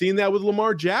 We've seen that with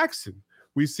Lamar Jackson.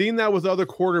 We've seen that with other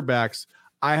quarterbacks.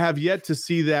 I have yet to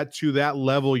see that to that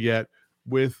level yet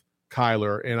with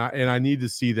Kyler, and I need to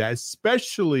see that,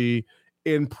 especially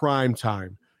in prime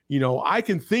time. I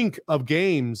can think of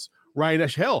games right now.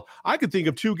 Hell, I could think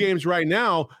of 2 games right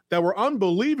now that were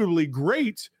unbelievably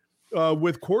great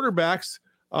with quarterbacks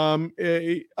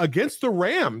against the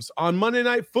Rams on Monday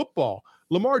Night Football.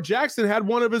 Lamar Jackson had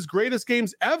one of his greatest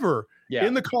games ever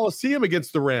in the Coliseum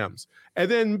against the Rams. And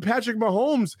then Patrick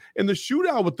Mahomes in the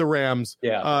shootout with the Rams,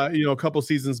 a couple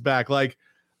seasons back. Like,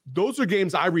 those are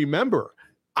games I remember.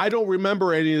 I don't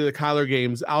remember any of the Kyler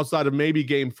games outside of maybe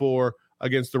game 4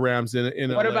 against the Rams in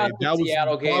what LA. About the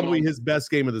Seattle game? Probably his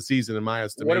best game of the season in my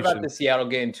estimation. What about the Seattle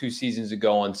game 2 seasons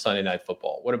ago on Sunday Night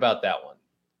Football? What about that one?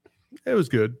 It was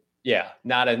good. Yeah,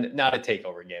 not a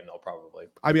takeover game though, probably.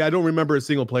 I mean, I don't remember a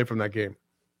single play from that game.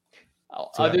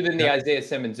 Other than the Isaiah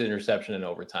Simmons interception in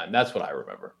overtime. That's what I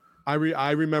remember.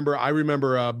 I remember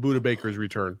Budda Baker's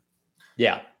return.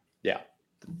 Yeah.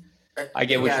 I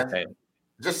get what you're saying.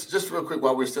 Just real quick,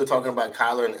 while we're still talking about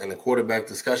Kyler and the quarterback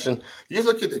discussion, you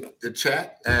look at the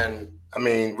chat, and I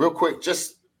mean, real quick,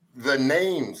 just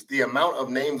the amount of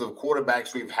names of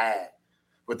quarterbacks we've had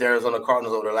with the Arizona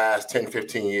Cardinals over the last 10,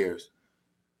 15 years.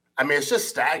 I mean, it's just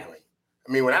staggering.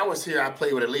 I mean, when I was here, I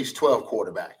played with at least 12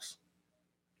 quarterbacks.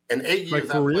 In 8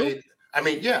 years, I played. I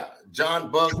mean, yeah,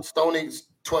 John Buck, Stoney,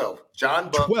 12.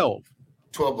 John Buck, 12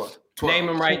 Buck. 12. Name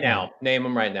them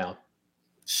right now.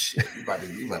 Shit, you about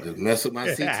to mess with my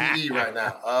CTE right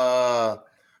now.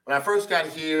 When I first got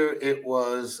here, it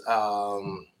was I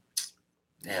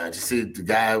just see the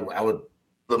guy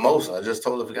Lamosa. I just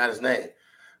totally forgot his name.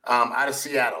 Out of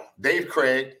Seattle, Dave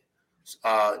Craig,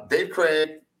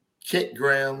 Kent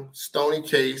Graham, Stoney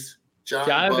Case,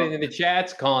 Jonathan Buck. In the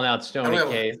chat's calling out Stoney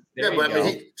Case.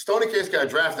 Stoney Case got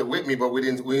drafted with me, but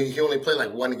he only played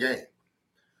like one game.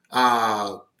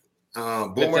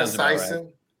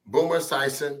 Boomer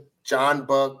Sison, John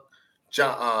Buck,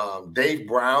 Dave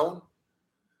Brown,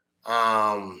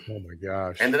 Oh my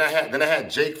gosh! And then I had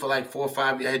Jake for like 4 or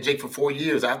 5 years. I had Jake for 4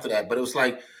 years after that. But it was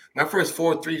like my first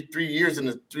three years in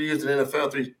the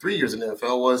NFL, three years in the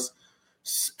NFL was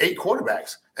 8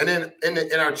 quarterbacks. And then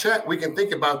in our chat, we can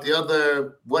think about the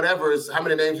other whatever's how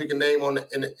many names we can name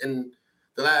in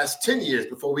the last 10 years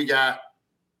before we got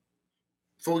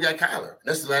Kyler.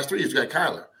 That's the last 3 years we got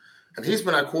Kyler. And he's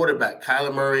been our quarterback,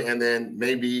 Kyler Murray, and then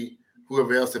maybe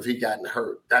whoever else if he gotten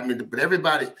hurt. I mean, but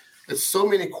everybody, there's so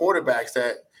many quarterbacks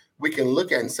that we can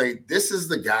look at and say, this is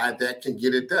the guy that can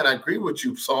get it done. I agree with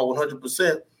you, Saul,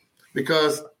 100%,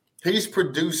 because he's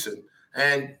producing.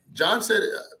 And John said,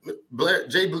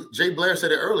 Jay Blair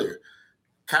said it earlier.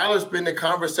 Kyler's been the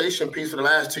conversation piece for the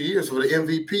last 2 years for the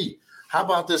MVP. How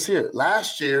about this here?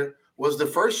 Last year was the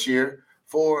first year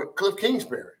for Cliff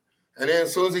Kingsbury. And then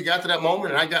as soon as he got to that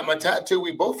moment and I got my tattoo,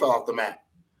 we both fell off the map.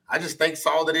 I just thank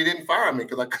Saul that he didn't fire me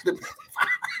because I could have been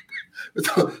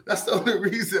fired. That's the only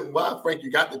reason why, Frank,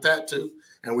 you got the tattoo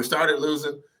and we started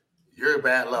losing. You're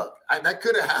bad luck. That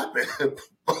could have happened,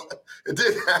 but it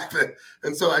didn't happen.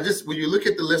 And so when you look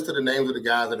at the list of the names of the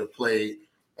guys that have played,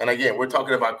 and again, we're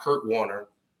talking about Kurt Warner,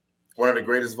 one of the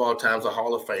greatest of all times, a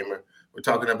Hall of Famer. We're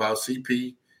talking about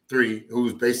CP3,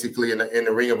 who's basically in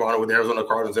the Ring of Honor with the Arizona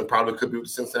Cardinals and probably could be with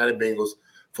the Cincinnati Bengals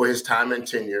for his time and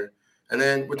tenure. And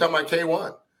then we're talking about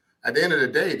K1. At the end of the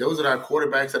day, those are our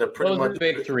quarterbacks that are pretty much the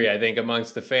big three, I think,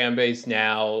 amongst the fan base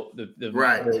now,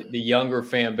 the younger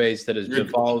fan base that has been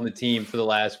following the team for the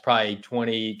last probably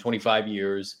 20, 25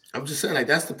 years. I'm just saying, like,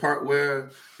 that's the part where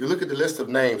you look at the list of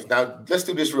names. Now, let's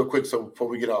do this real quick before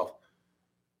we get off.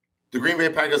 The Green Bay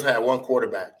Packers had one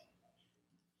quarterback.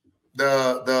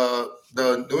 The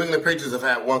New England Patriots have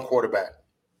had one quarterback.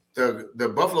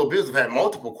 The Buffalo Bills have had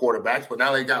multiple quarterbacks, but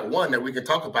now they got one that we can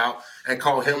talk about and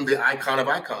call him the icon of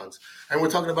icons. And we're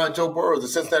talking about Joe Burrow, the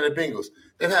Cincinnati Bengals.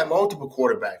 They've had multiple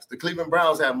quarterbacks. The Cleveland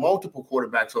Browns have multiple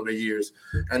quarterbacks over the years.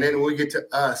 And then when we get to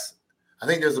us, I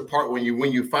think there's a part when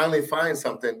you finally find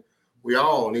something, we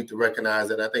all need to recognize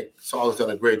that. I think Saul has done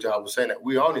a great job of saying that.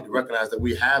 We all need to recognize that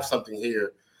we have something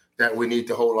here that we need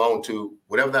to hold on to.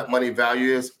 Whatever that money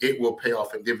value is, it will pay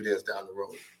off in dividends down the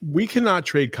road. We cannot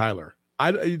trade Kyler. I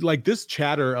like this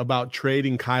chatter about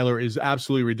trading Kyler is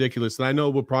absolutely ridiculous. And I know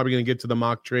we're probably going to get to the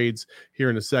mock trades here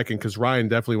in a second because Ryan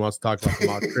definitely wants to talk about the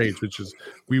mock trades, which is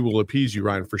we will appease you,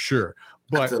 Ryan, for sure.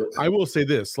 But absolutely. I will say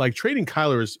this, like trading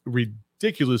Kyler is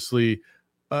ridiculously,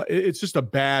 it's just a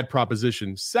bad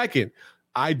proposition. Second,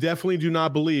 I definitely do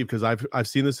not believe, because I've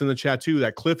seen this in the chat too,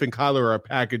 that Cliff and Kyler are a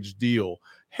package deal.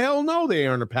 Hell no, they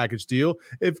aren't a package deal.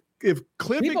 If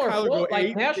Cliff People and Kyler go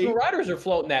like national writers are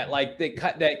floating that, like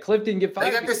that Cliff didn't get fired.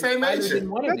 They got the same agent.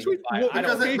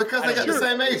 Because they got the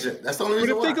same agent. That's the only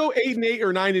reason why. But if they go 8-8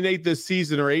 or 9-8 this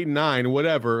season, or 8-9 or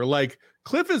whatever, like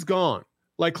Cliff is gone.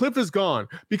 Like Cliff is gone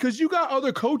because you got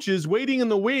other coaches waiting in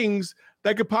the wings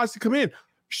that could possibly come in.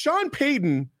 Sean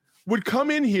Payton would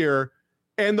come in here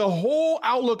and the whole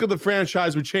outlook of the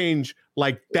franchise would change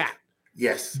like that.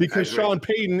 Yes. Because Sean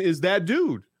Payton is that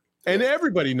dude. And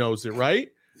everybody knows it, right?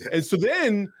 Yes. And so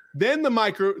then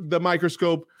the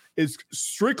microscope is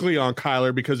strictly on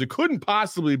Kyler because it couldn't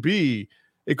be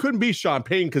Sean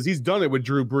Payton because he's done it with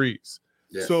Drew Brees.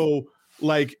 Yes. So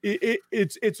like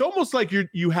it's almost like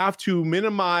you have to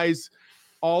minimize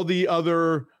all the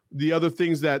other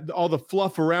things, that all the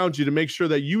fluff around you, to make sure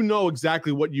that you know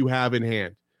exactly what you have in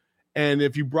hand. And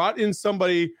if you brought in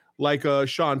somebody like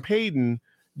Sean Payton,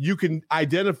 you can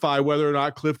identify whether or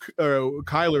not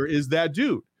Kyler is that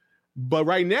dude. But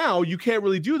right now, you can't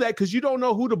really do that because you don't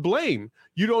know who to blame.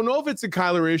 You don't know if it's a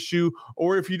Kyler issue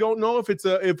or if you don't know if it's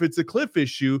a Cliff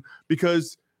issue,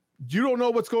 because you don't know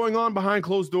what's going on behind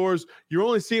closed doors. You're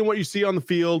only seeing what you see on the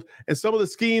field, and some of the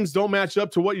schemes don't match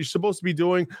up to what you're supposed to be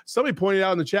doing. Somebody pointed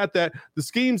out in the chat that the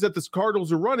schemes that the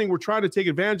Cardinals are running were trying to take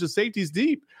advantage of safeties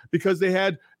deep because they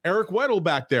had Eric Weddle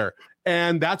back there.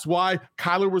 And that's why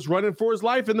Kyler was running for his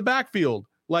life in the backfield.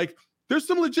 Like, there's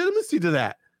some legitimacy to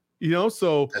that,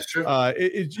 So that's true.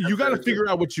 You got to figure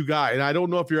out what you got, and I don't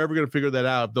know if you're ever going to figure that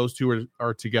out if those two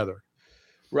are together.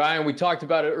 Ryan, we talked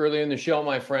about it earlier in the show,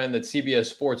 my friend, that CBS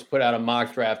Sports put out a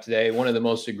mock draft today. One of the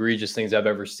most egregious things I've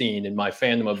ever seen in my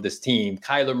fandom of this team.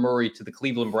 Kyler Murray to the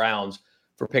Cleveland Browns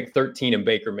for pick 13 and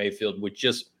Baker Mayfield, which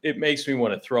it makes me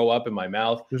want to throw up in my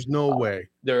mouth. There's no way.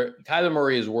 Kyler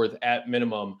Murray is worth, at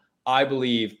minimum, I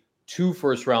believe, 2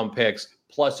 first-round picks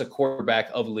plus a quarterback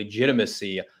of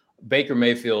legitimacy. Baker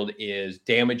Mayfield is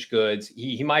damaged goods.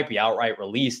 He might be outright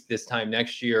released this time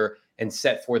next year and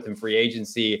set forth in free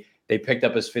agency. They picked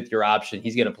up his 5th-year option.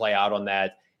 He's going to play out on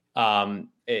that.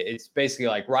 It's basically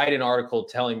like write an article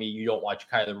telling me you don't watch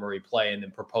Kyler Murray play and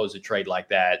then propose a trade like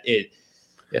that.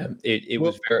 Yeah, it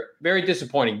was very, very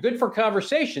disappointing. Good for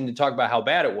conversation to talk about how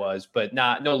bad it was, but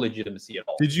no legitimacy at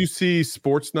all. Did you see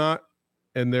Sportsnot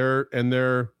and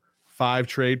their 5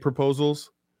 trade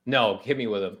proposals? No, hit me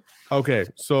with them. Okay,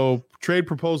 so trade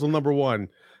proposal number 1.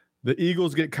 The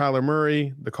Eagles get Kyler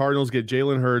Murray, the Cardinals get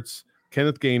Jalen Hurts,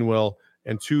 Kenneth Gainwell,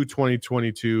 and 2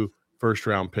 2022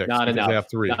 first-round picks. Not enough. They have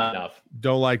 3. Not enough.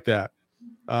 Don't like that.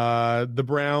 The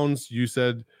Browns, you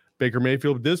said Baker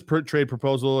Mayfield. This trade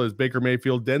proposal is Baker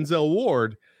Mayfield, Denzel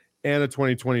Ward, and a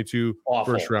 2022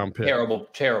 first-round pick.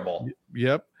 Terrible.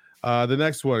 Yep. The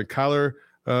next one, Kyler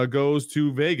goes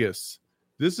to Vegas.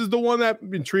 This is the one that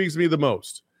intrigues me the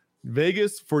most.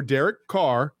 Vegas for Derek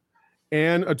Carr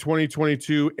and a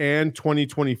 2022 and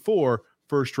 2024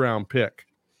 first-round pick.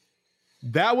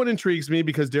 That one intrigues me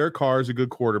because Derek Carr is a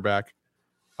good quarterback.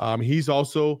 He's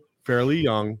also fairly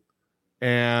young,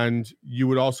 and you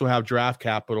would also have draft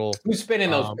capital. Who's spinning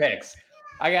those picks?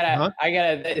 I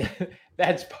gotta.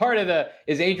 That's part of the.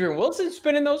 Is Adrian Wilson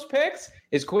spinning those picks?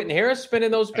 Is Quentin Harris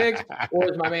spinning those picks,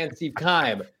 or is my man Steve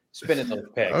Keim spinning those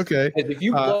picks? Okay. Because if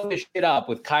you blow this shit up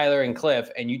with Kyler and Cliff,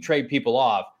 and you trade people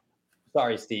off,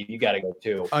 sorry, Steve, you got to go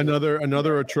too.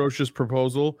 Another atrocious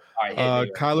proposal. All right,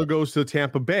 Kyler goes to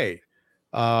Tampa Bay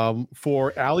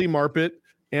for Ali Marpet,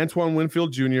 Antoine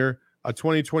Winfield Jr., a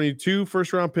 2022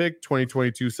 first-round pick,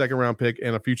 2022 second-round pick,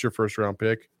 and a future first-round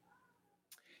pick.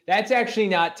 That's actually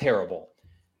not terrible.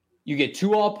 You get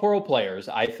 2 all-pro players,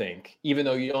 I think, even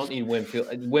though you don't need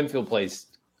Winfield. Winfield plays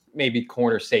maybe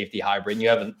corner safety hybrid,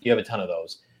 and you have a ton of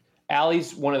those.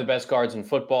 Ali's one of the best guards in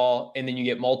football, and then you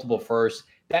get multiple firsts.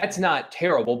 That's not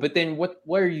terrible, but then what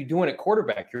are you doing at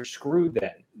quarterback? You're screwed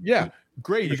then. Yeah,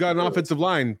 great. You got an offensive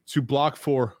line to block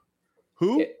for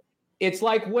who? It's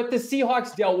like what the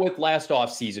Seahawks dealt with last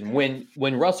offseason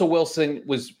when Russell Wilson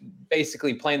was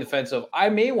basically playing the fence of, I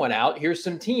may want out. Here's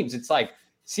some teams. It's like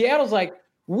Seattle's like,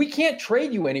 we can't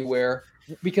trade you anywhere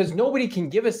because nobody can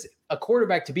give us a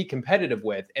quarterback to be competitive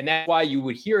with. And that's why you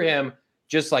would hear him,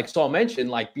 just like Saul mentioned,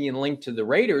 like being linked to the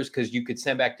Raiders because you could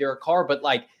send back Derek Carr. But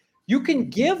like you can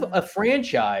give a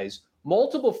franchise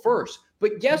multiple firsts.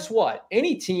 But guess what?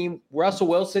 Any team, Russell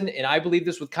Wilson, and I believe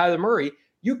this with Kyler Murray,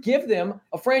 you give them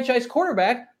a franchise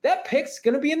quarterback, that pick's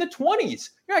going to be in the 20s.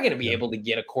 You're not going to be able to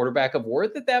get a quarterback of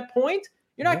worth at that point.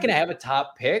 You're not going to have a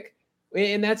top pick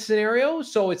in that scenario.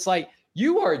 So it's like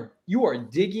you are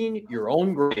digging your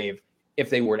own grave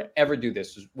if they were to ever do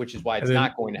this, which is why it's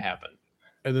not going to happen.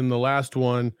 And then the last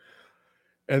one,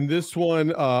 and this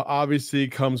one obviously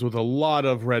comes with a lot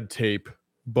of red tape,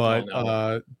 but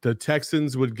the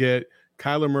Texans would get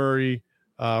Kyler Murray,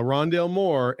 Rondale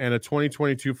Moore, and a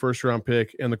 2022 first-round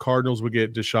pick, and the Cardinals would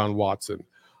get Deshaun Watson.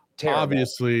 Terrible.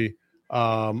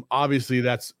 Obviously,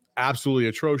 that's absolutely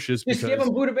atrocious. Just give him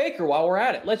Budda Baker while we're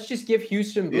at it. Let's just give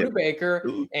Houston Budda Baker,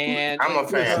 and I'm a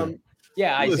fan.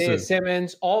 Isaiah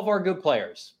Simmons, all of our good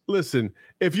players. Listen,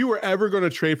 if you were ever going to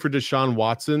trade for Deshaun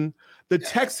Watson, the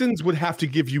Texans would have to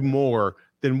give you more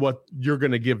than what you're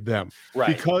going to give them,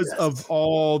 right? Because of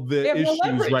all the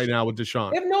issues right now with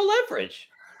Deshaun. They have no leverage.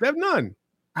 They have none.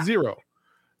 Zero.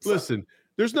 Listen,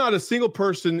 there's not a single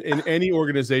person in any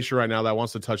organization right now that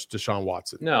wants to touch Deshaun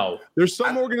Watson. No. There's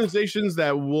some organizations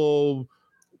that will,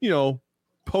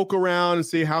 poke around and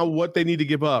see what they need to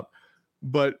give up.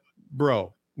 But,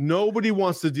 bro, nobody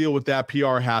wants to deal with that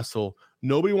PR hassle.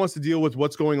 Nobody wants to deal with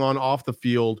what's going on off the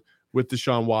field with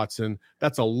Deshaun Watson.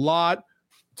 That's a lot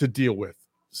to deal with.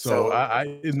 So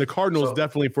in the Cardinals,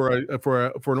 definitely for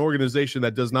an organization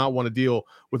that does not want to deal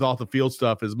with off the field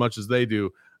stuff as much as they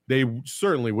do, they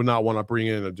certainly would not want to bring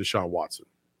in a Deshaun Watson.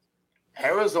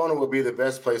 Arizona would be the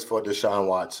best place for Deshaun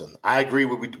Watson. I agree.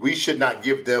 We should not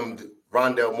give them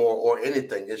Rondale Moore or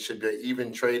anything. It should be an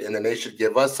even trade, and then they should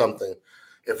give us something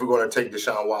if we're going to take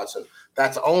Deshaun Watson.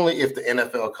 That's only if the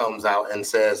NFL comes out and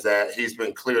says that he's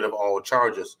been cleared of all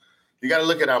charges. You got to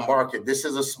look at our market. This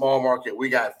is a small market. We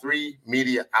got 3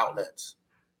 media outlets.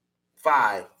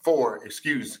 4,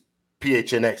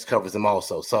 PHNX covers them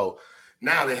also. So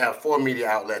now they have 4 media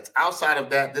outlets. Outside of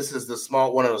that, this is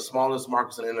one of the smallest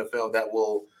markets in the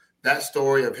NFL that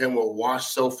story of him will wash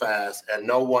so fast and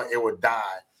it would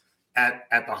die at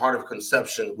the heart of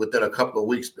conception within a couple of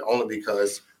weeks, only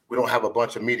because we don't have a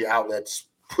bunch of media outlets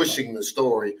pushing the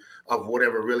story of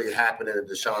whatever really happened in a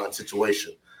Deshaun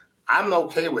situation. I'm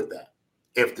okay with that.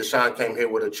 If Deshaun came here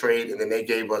with a trade and then they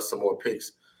gave us some more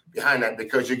picks behind that,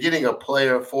 because you're getting a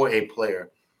player for a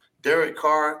player. Derek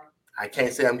Carr, I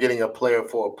can't say I'm getting a player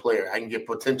for a player. I can get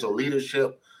potential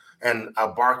leadership and a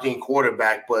barking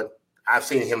quarterback, but I've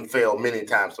seen him fail many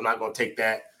times. So I'm not going to take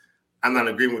that. I'm not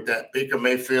agreeing with that. Baker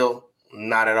Mayfield,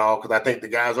 not at all, because I think the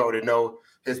guys already know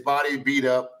his body beat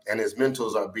up and his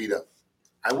mentals are beat up.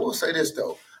 I will say this,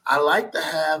 though. I like to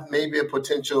have maybe a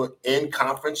potential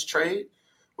in-conference trade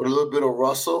with a little bit of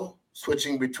Russell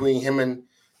switching between him and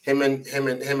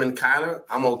Kyler.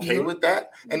 I'm okay with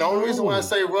that. And the only reason why I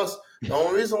say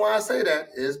that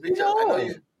is because I know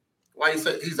why you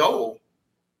say he's old.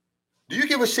 Do you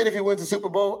give a shit if he wins the Super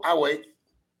Bowl? I wait.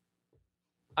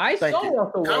 I saw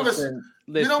Russell Wilson.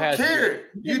 You don't care.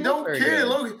 You don't care.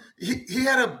 Logan, he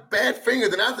had a bad finger.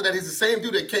 Then after that, he's the same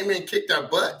dude that came in and kicked our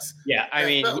butts. Yeah, I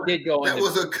mean, he did go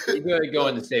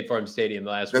into State Farm Stadium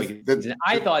last week.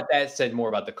 I thought that said more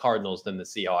about the Cardinals than the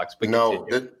Seahawks. But no,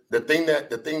 the thing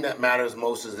that matters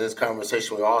most is this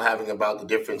conversation we're all having about the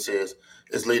difference is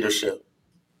leadership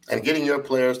and getting your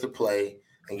players to play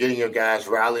and getting your guys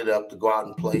rallied up to go out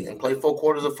and play 4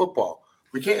 quarters of football.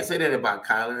 We can't say that about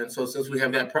Kyler. And so since we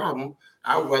have that problem,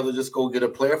 I would rather just go get a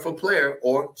player for player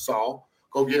or Saul,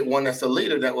 go get one that's a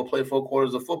leader that will play 4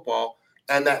 quarters of football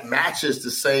and that matches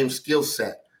the same skill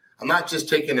set. I'm not just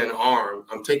taking an arm.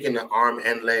 I'm taking the arm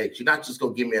and legs. You're not just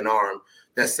going to give me an arm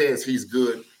that says he's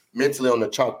good mentally on the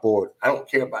chalkboard. I don't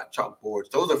care about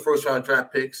chalkboards. Those are first-round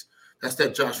draft picks. That's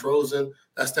that Josh Rosen.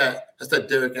 That's that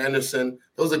Derek Anderson.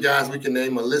 Those are guys we can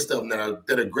name a list of them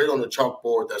that are great on the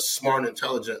chalkboard, that's smart and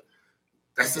intelligent.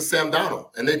 That's the Sam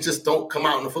Darnold. And they just don't come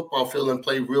out on the football field and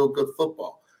play real good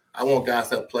football. I want guys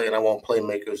that play, and I want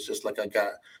playmakers just like I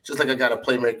got a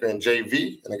playmaker in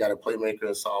JV and I got a playmaker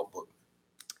in Saul Book.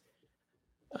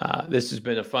 This has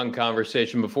been a fun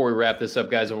conversation. Before we wrap this up,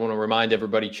 guys, I want to remind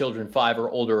everybody children 5 or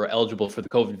older are eligible for the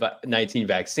COVID-19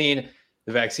 vaccine.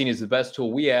 The vaccine is the best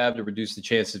tool we have to reduce the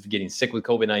chances of getting sick with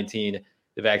COVID-19.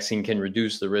 The vaccine can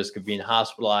reduce the risk of being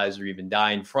hospitalized or even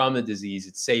dying from the disease.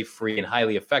 It's safe, free, and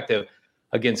highly effective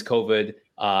against COVID,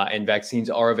 and vaccines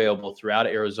are available throughout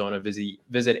Arizona.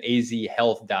 Visit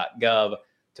azhealth.gov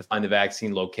to find the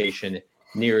vaccine location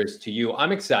nearest to you.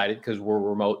 I'm excited because we're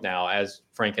remote now, as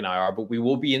Frank and I are, but we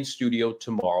will be in studio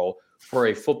tomorrow for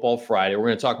a Football Friday. We're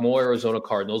going to talk more Arizona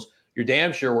Cardinals. You're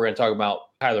damn sure we're going to talk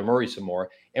about Kyler Murray some more,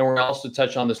 and we're going to also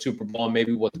touch on the Super Bowl and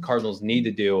maybe what the Cardinals need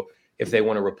to do if they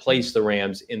want to replace the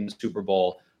Rams in the Super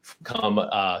Bowl come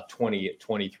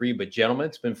 2023. But gentlemen,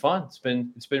 it's been fun. It's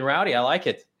been rowdy. I like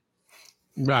it.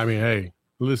 I mean, hey,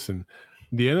 listen,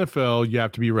 the NFL, you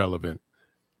have to be relevant,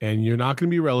 and you're not going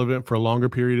to be relevant for a longer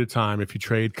period of time if you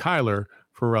trade Kyler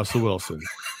for Russell Wilson.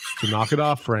 So knock it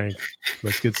off, Frank.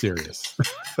 Let's get serious.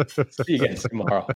 See you guys tomorrow.